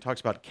 Peter, when he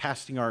talks about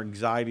casting our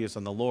anxieties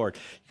on the Lord,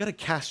 you got to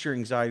cast your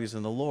anxieties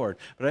on the Lord.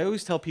 But I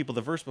always tell people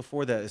the verse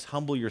before that is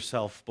humble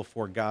yourself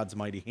before God's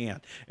mighty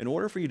hand. In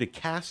order for you to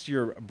cast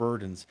your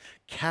burdens,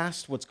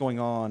 cast what's going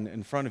on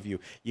in front of you,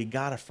 you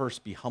got to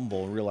first be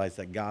humble and realize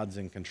that God's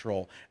in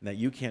control and that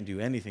you can't do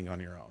anything on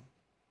your own.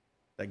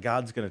 That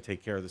God's going to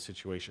take care of the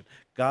situation.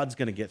 God's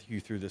going to get you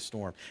through this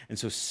storm. And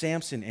so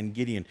Samson and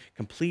Gideon,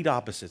 complete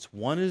opposites.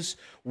 One is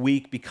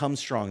weak, becomes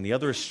strong. The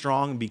other is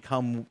strong,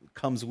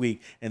 becomes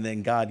weak, and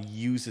then God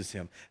uses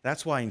him.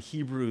 That's why in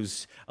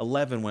Hebrews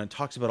 11, when it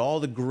talks about all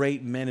the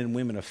great men and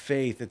women of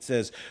faith, it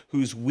says,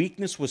 whose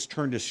weakness was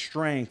turned to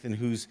strength and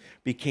whose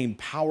became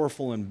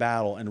powerful in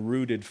battle and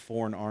routed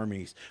foreign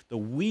armies. The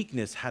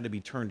weakness had to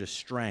be turned to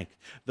strength.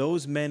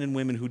 Those men and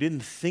women who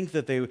didn't think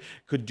that they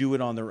could do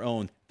it on their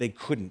own, they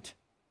couldn't.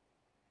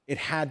 It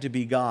had to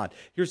be God.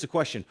 Here's the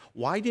question.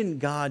 Why didn't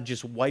God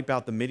just wipe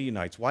out the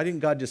Midianites? Why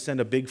didn't God just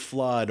send a big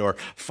flood or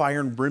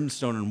fire and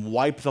brimstone and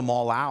wipe them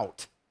all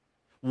out?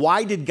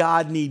 Why did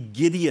God need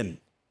Gideon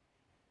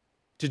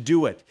to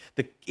do it?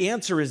 The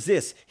answer is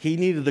this. He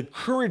needed the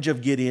courage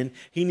of Gideon.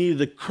 He needed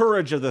the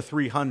courage of the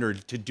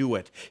 300 to do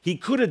it. He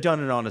could have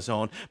done it on his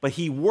own, but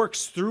he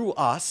works through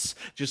us,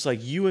 just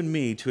like you and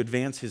me, to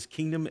advance his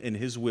kingdom and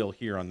his will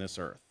here on this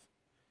earth.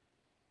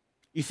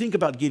 You think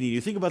about Gideon. You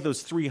think about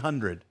those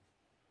 300.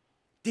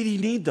 Did he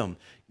need them?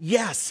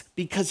 Yes,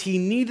 because he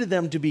needed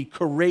them to be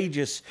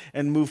courageous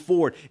and move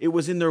forward. It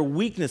was in their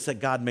weakness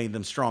that God made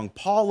them strong.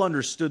 Paul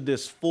understood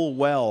this full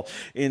well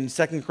in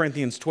 2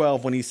 Corinthians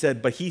 12 when he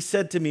said, "But he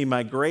said to me,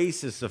 my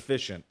grace is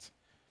sufficient,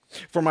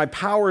 for my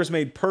power is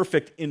made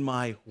perfect in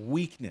my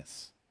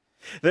weakness.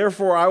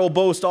 Therefore, I will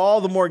boast all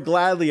the more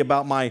gladly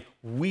about my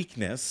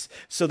weakness,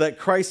 so that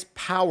Christ's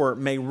power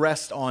may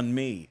rest on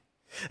me.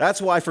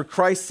 That's why, for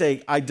Christ's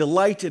sake, I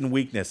delight in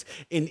weakness,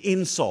 in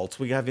insults.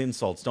 We have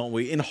insults, don't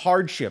we? In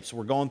hardships,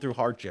 we're going through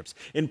hardships.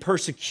 In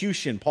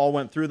persecution, Paul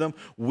went through them.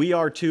 We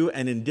are too.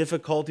 And in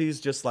difficulties,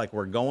 just like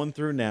we're going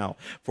through now.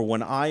 For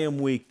when I am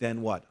weak,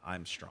 then what?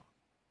 I'm strong.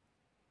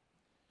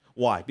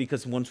 Why?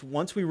 Because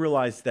once we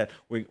realize that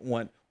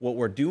what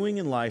we're doing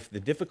in life, the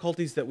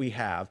difficulties that we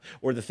have,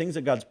 or the things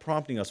that God's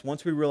prompting us,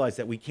 once we realize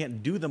that we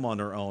can't do them on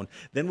our own,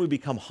 then we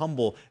become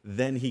humble,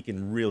 then he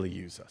can really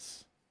use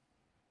us.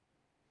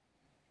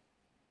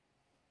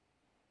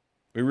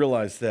 We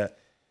realize that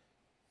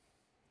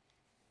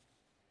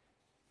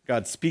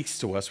God speaks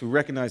to us. We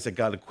recognize that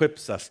God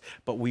equips us.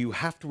 But we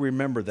have to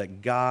remember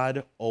that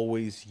God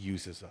always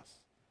uses us.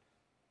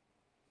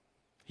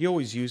 He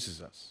always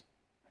uses us.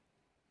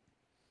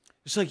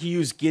 Just like he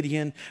used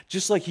Gideon,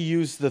 just like he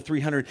used the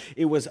 300,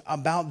 it was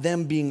about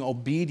them being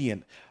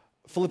obedient.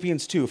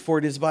 Philippians 2, for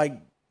it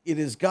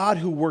is God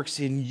who works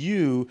in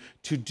you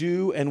to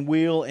do and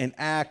will and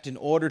act in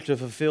order to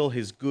fulfill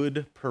his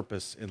good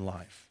purpose in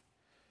life.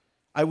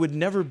 I would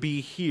never be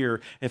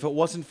here if it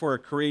wasn't for a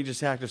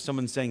courageous act of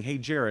someone saying, hey,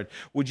 Jared,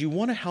 would you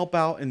want to help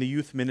out in the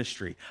youth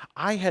ministry?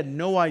 I had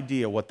no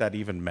idea what that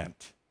even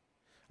meant.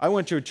 I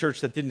went to a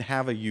church that didn't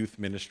have a youth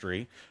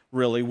ministry,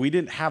 really. We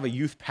didn't have a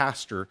youth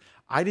pastor.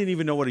 I didn't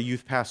even know what a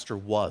youth pastor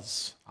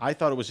was. I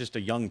thought it was just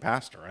a young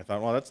pastor. I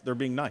thought, well, they're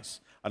being nice.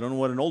 I don't know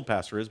what an old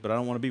pastor is, but I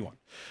don't want to be one.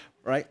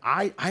 Right?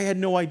 I had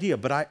no idea,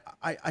 but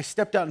I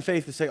stepped out in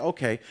faith to say,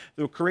 okay,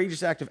 the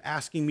courageous act of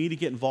asking me to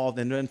get involved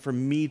and then for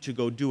me to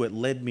go do it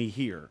led me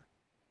here.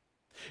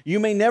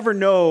 You may never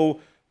know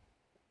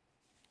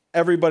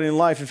everybody in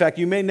life. In fact,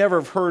 you may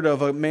never have heard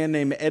of a man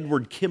named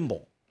Edward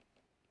Kimball.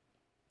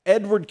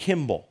 Edward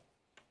Kimball.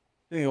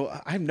 You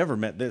know, I've never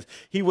met this.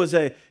 He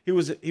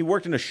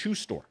worked in a shoe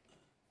store.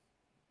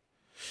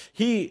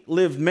 He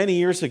lived many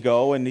years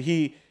ago, and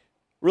he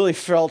really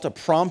felt a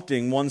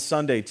prompting one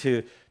Sunday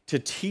to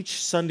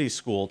teach Sunday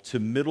school to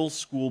middle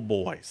school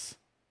boys.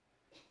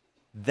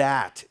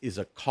 That is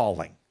a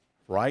calling,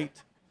 right?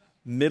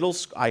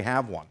 I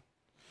have one.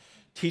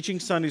 Teaching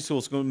Sunday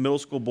school to middle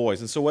school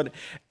boys. And so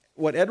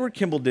what Edward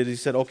Kimball did, he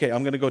said, okay,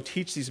 I'm going to go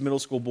teach these middle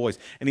school boys.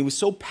 And he was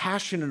so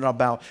passionate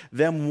about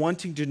them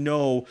wanting to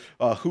know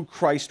who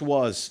Christ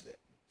was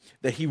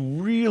that he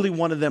really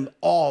wanted them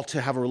all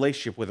to have a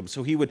relationship with him.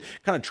 So he would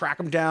kind of track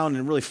them down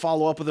and really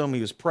follow up with them.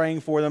 He was praying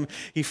for them.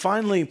 He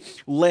finally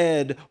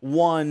led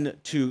one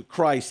to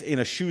Christ in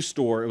a shoe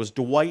store. It was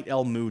Dwight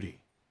L. Moody.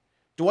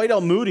 Dwight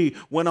L. Moody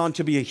went on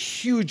to be a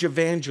huge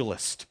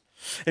evangelist.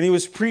 And he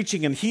was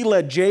preaching, and he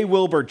led J.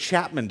 Wilbur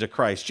Chapman to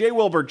Christ. J.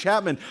 Wilbur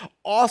Chapman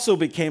also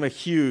became a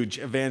huge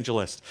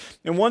evangelist.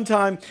 And one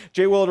time,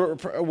 J.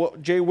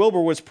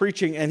 Wilbur was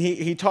preaching, and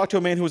he talked to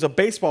a man who was a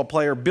baseball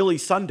player, Billy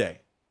Sunday.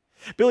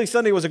 Billy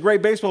Sunday was a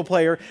great baseball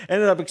player,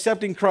 ended up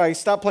accepting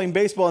Christ, stopped playing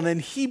baseball, and then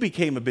he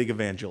became a big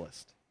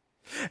evangelist.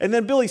 And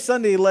then Billy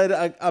Sunday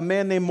led a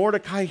man named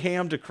Mordecai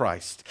Ham to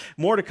Christ.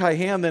 Mordecai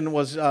Ham then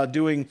was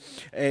doing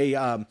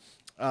a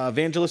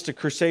evangelistic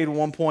crusade at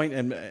one point,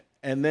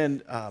 and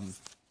then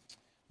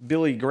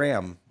Billy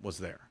Graham was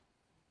there.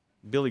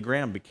 Billy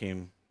Graham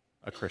became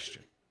a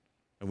Christian.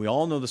 And we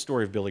all know the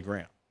story of Billy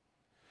Graham.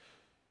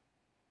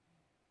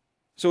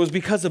 So it was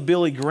because of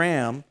Billy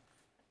Graham,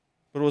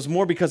 but it was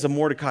more because of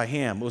Mordecai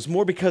Ham. It was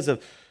more because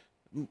of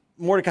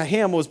Mordecai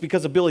Ham was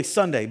because of Billy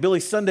Sunday. Billy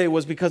Sunday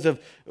was because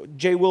of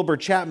J. Wilbur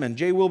Chapman.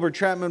 J. Wilbur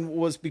Chapman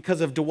was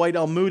because of Dwight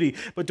L. Moody.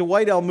 But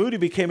Dwight L. Moody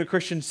became a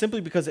Christian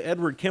simply because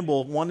Edward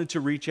Kimball wanted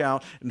to reach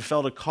out and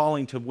felt a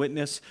calling to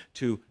witness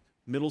to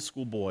middle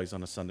school boys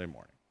on a Sunday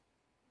morning.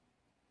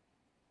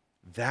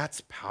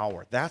 That's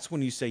power. That's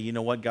when you say, you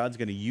know what, God's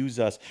going to use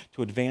us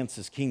to advance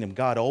his kingdom.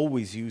 God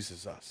always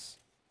uses us.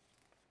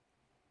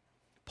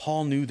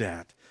 Paul knew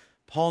that.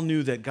 Paul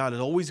knew that God is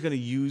always going to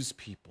use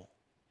people.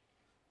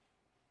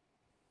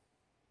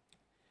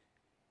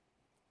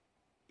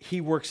 He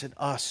works in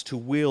us to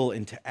will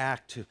and to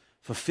act, to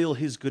fulfill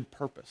his good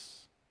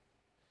purpose.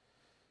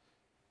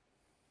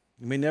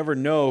 You may never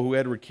know who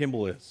Edward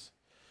Kimball is.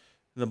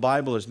 In the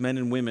Bible, there's men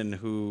and women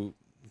who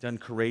done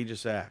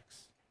courageous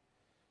acts.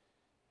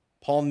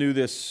 Paul knew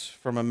this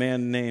from a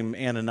man named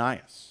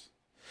Ananias.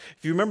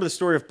 If you remember the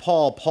story of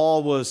Paul,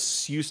 Paul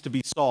used to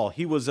be Saul.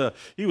 He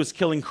was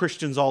killing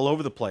Christians all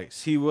over the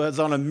place. He was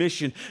on a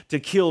mission to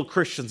kill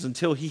Christians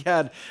until he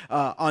had,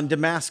 on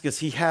Damascus,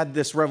 he had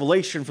this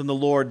revelation from the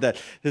Lord that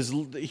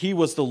he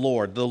was the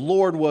Lord. The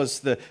Lord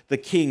was the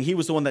king. He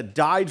was the one that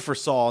died for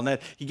Saul and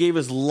that he gave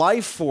his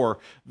life for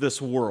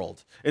this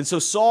world. And so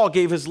Saul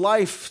gave his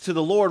life to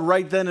the Lord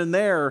right then and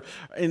there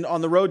on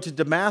the road to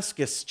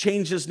Damascus,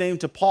 changed his name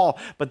to Paul,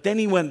 but then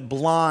he went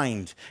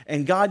blind,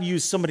 and God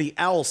used somebody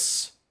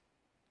else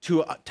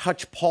to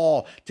touch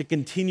Paul, to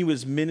continue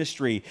his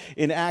ministry.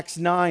 In Acts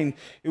 9,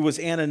 it was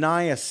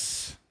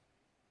Ananias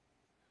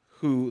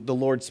who the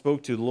Lord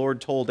spoke to. The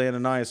Lord told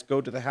Ananias, go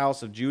to the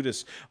house of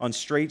Judas on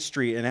Straight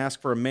Street and ask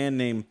for a man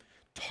named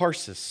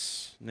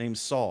Tarsus, named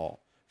Saul,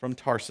 from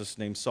Tarsus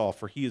named Saul,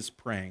 for he is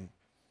praying.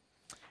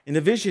 In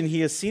a vision,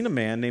 he has seen a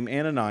man named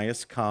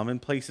Ananias come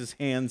and place his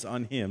hands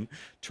on him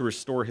to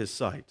restore his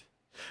sight.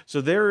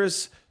 So there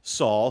is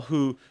Saul,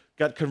 who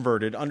got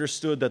converted,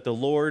 understood that the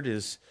Lord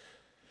is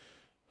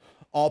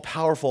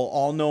all-powerful,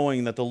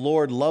 all-knowing, that the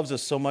Lord loves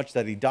us so much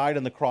that he died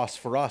on the cross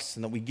for us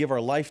and that we give our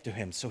life to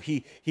him. So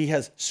he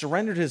has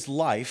surrendered his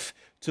life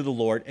to the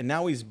Lord, and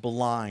now he's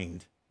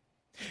blind.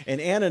 And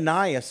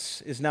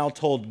Ananias is now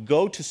told,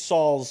 go to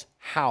Saul's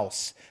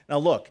house. Now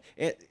look,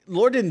 the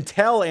Lord didn't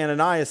tell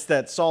Ananias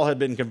that Saul had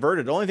been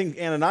converted. The only thing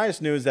Ananias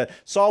knew is that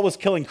Saul was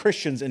killing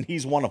Christians, and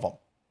he's one of them.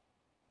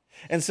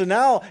 And so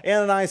now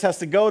Ananias has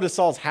to go to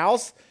Saul's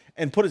house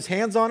and put his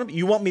hands on him.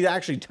 You want me to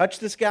actually touch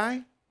this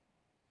guy?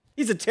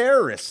 He's a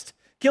terrorist,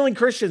 killing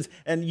Christians,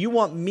 and you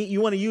want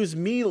to use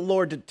me,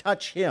 Lord, to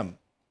touch him.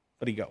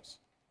 But he goes.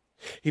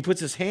 He puts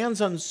his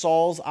hands on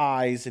Saul's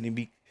eyes,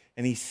 and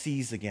he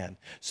sees again.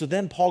 So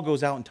then Paul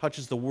goes out and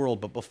touches the world.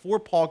 But before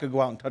Paul could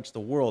go out and touch the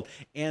world,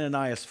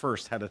 Ananias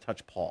first had to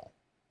touch Paul.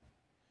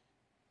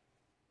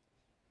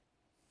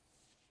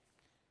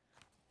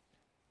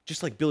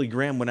 Just like Billy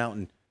Graham went out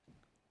and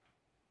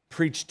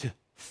preached to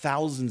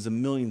thousands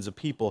and millions of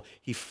people,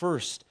 he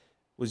first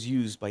was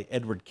used by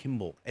Edward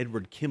Kimball.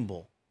 Edward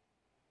Kimball,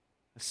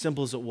 as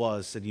simple as it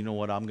was, said, you know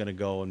what, I'm going to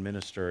go and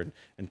minister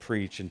and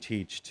preach and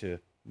teach to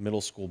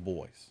middle school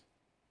boys.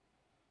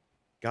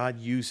 God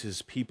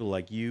uses people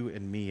like you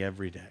and me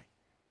every day.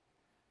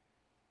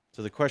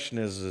 So the question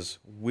is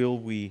will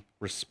we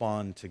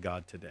respond to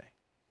God today?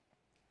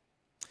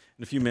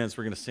 In a few minutes,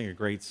 we're going to sing a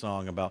great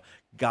song about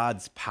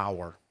God's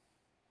power,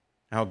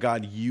 how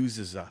God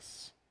uses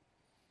us.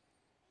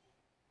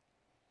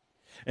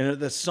 And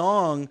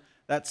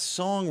that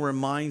song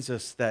reminds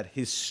us that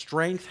his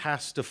strength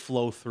has to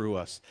flow through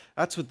us.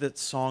 That's what that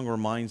song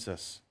reminds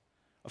us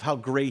of, how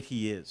great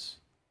he is.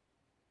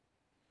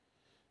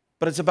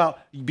 But it's about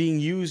being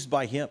used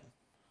by him.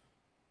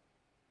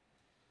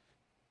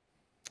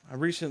 I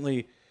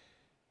recently,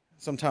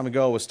 some time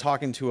ago, was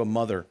talking to a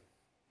mother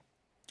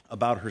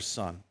about her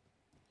son.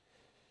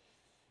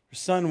 Her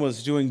son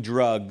was doing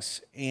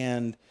drugs,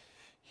 and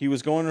he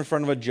was going in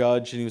front of a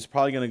judge, and he was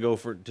probably going to go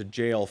to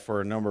jail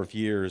for a number of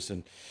years.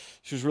 And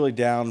she was really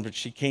down, but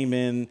she came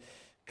in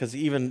because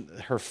even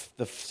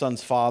the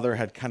son's father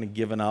had kind of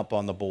given up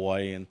on the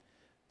boy, and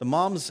the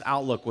mom's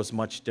outlook was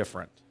much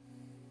different.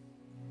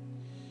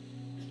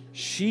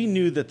 She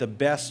knew that the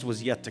best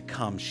was yet to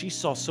come. She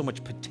saw so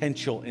much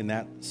potential in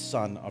that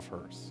son of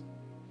hers.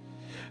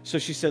 So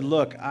she said,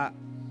 look,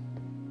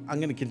 I'm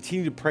going to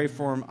continue to pray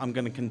for him. I'm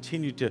going to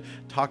continue to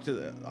talk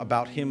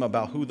about him,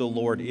 about who the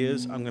Lord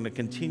is. I'm going to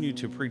continue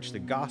to preach the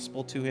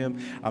gospel to him.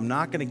 I'm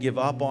not going to give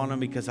up on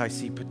him because I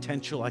see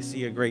potential. I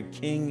see a great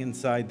king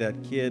inside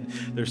that kid.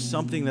 There's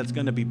something that's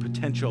going to be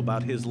potential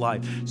about his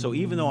life. So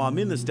even though I'm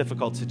in this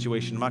difficult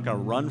situation, I'm not going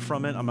to run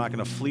from it. I'm not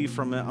going to flee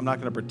from it. I'm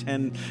not going to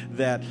pretend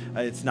that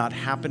it's not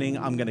happening.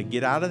 I'm going to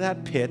get out of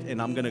that pit,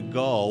 and I'm going to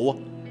go,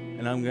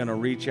 and I'm going to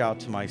reach out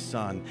to my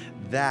son.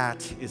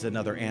 That is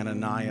another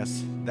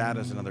Ananias. That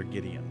is another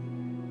Gideon.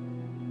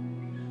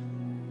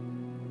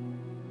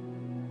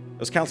 I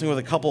was counseling with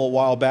a couple a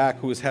while back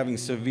who was having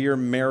severe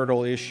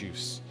marital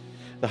issues.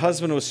 The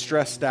husband was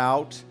stressed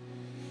out,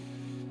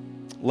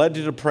 led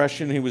to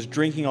depression. He was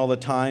drinking all the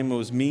time. It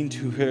was mean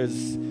to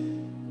his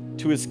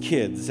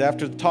kids.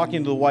 After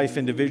talking to the wife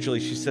individually,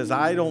 she says,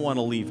 I don't want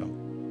to leave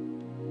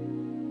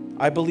him.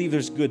 I believe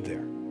there's good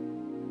there.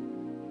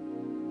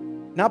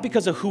 Not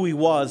because of who he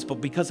was,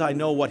 but because I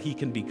know what he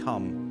can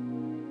become.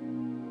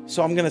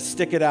 So I'm going to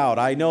stick it out.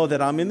 I know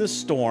that I'm in the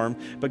storm,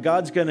 but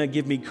God's going to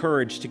give me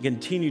courage to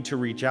continue to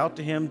reach out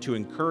to him, to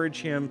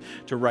encourage him,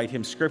 to write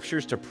him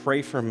scriptures, to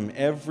pray for him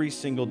every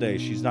single day.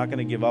 She's not going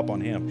to give up on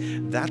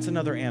him. That's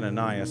another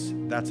Ananias.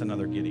 That's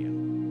another Gideon.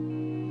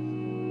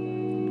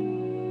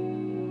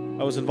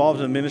 I was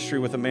involved in a ministry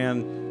with a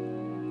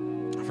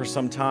man for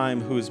some time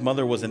whose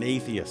mother was an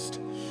atheist.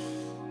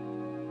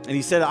 And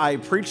he said, I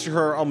preached to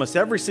her almost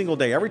every single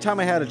day, every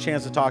time I had a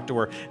chance to talk to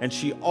her, and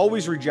she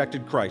always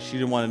rejected Christ. She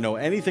didn't want to know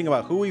anything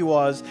about who he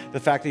was, the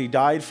fact that he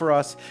died for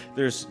us.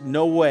 There's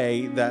no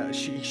way that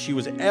she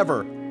was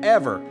ever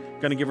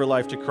going to give her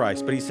life to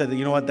Christ. But he said,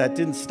 you know what, that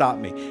didn't stop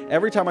me.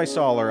 Every time I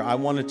saw her, I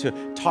wanted to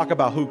talk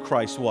about who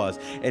Christ was.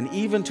 And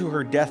even to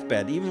her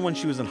deathbed, even when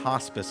she was in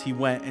hospice, he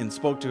went and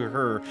spoke to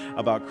her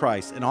about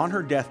Christ. And on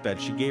her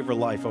deathbed, she gave her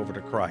life over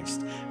to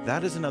Christ.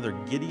 That is another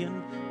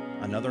Gideon,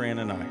 another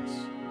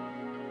Ananias.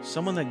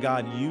 Someone that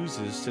God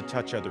uses to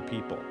touch other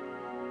people.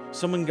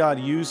 Someone God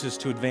uses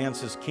to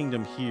advance his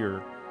kingdom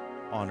here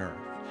on earth.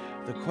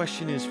 The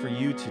question is for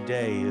you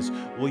today is,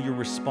 will you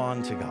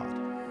respond to God?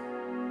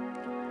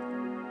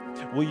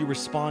 Will you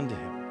respond to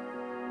him?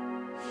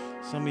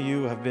 Some of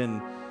you have been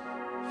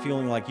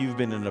feeling like you've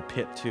been in a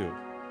pit too,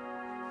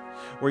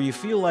 where you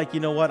feel like, you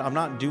know what, I'm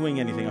not doing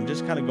anything. I'm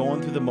just kind of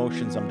going through the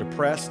motions. I'm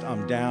depressed.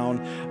 I'm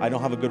down. I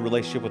don't have a good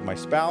relationship with my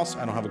spouse.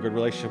 I don't have a good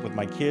relationship with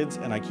my kids.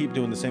 And I keep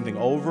doing the same thing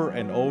over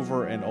and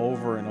over and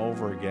over and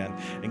over again.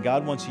 And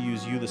God wants to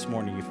use you this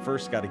morning. You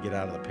first got to get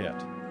out of the pit.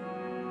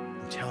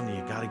 I'm telling you,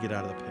 you got to get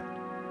out of the pit.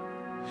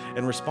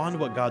 And respond to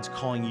what God's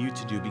calling you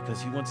to do,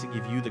 because he wants to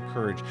give you the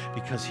courage,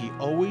 because he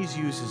always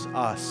uses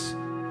us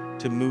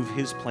to move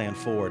his plan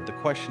forward. The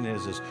question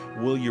is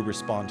will you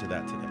respond to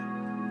that today?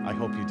 I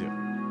hope you do.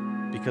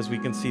 Because we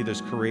can see there's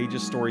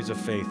courageous stories of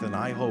faith. And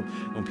I hope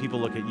when people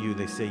look at you,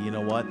 they say, you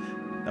know what?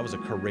 That was a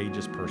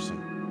courageous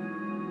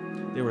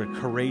person. They were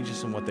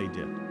courageous in what they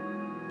did.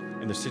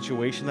 In the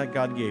situation that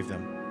God gave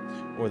them,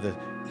 or the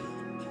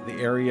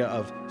area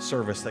of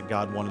service that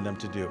God wanted them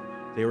to do.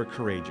 They were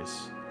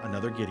courageous.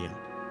 Another Gideon,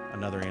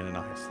 another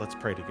Ananias. Let's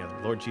pray together.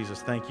 Lord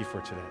Jesus, thank you for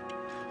today.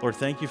 Lord,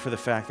 thank you for the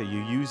fact that you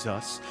use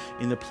us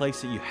in the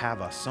place that you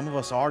have us. Some of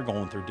us are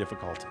going through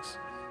difficulties.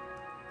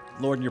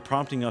 Lord, and you're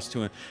prompting us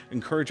to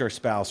encourage our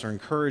spouse or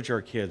encourage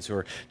our kids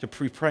or to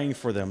be praying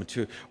for them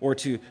to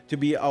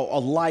be a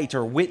light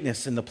or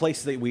witness in the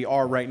place that we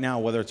are right now,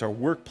 whether it's our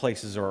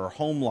workplaces or our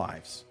home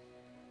lives.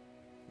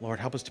 Lord,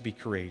 help us to be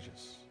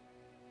courageous.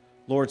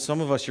 Lord,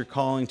 some of us you're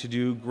calling to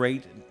do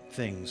great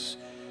things,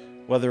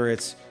 whether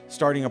it's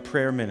starting a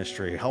prayer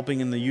ministry, helping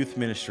in the youth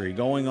ministry,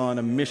 going on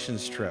a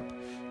missions trip,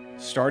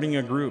 starting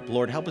a group.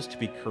 Lord, help us to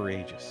be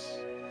courageous,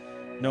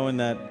 knowing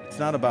that it's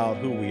not about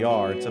who we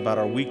are, it's about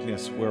our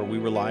weakness where we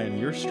rely on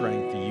your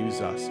strength to use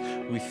us.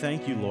 We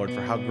thank you, Lord,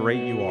 for how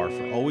great you are,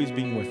 for always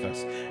being with us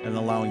and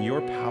allowing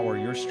your power,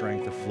 your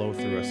strength to flow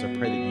through us. I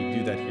pray that you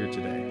do that here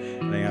today.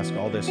 And I ask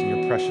all this in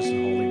your precious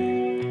and holy name.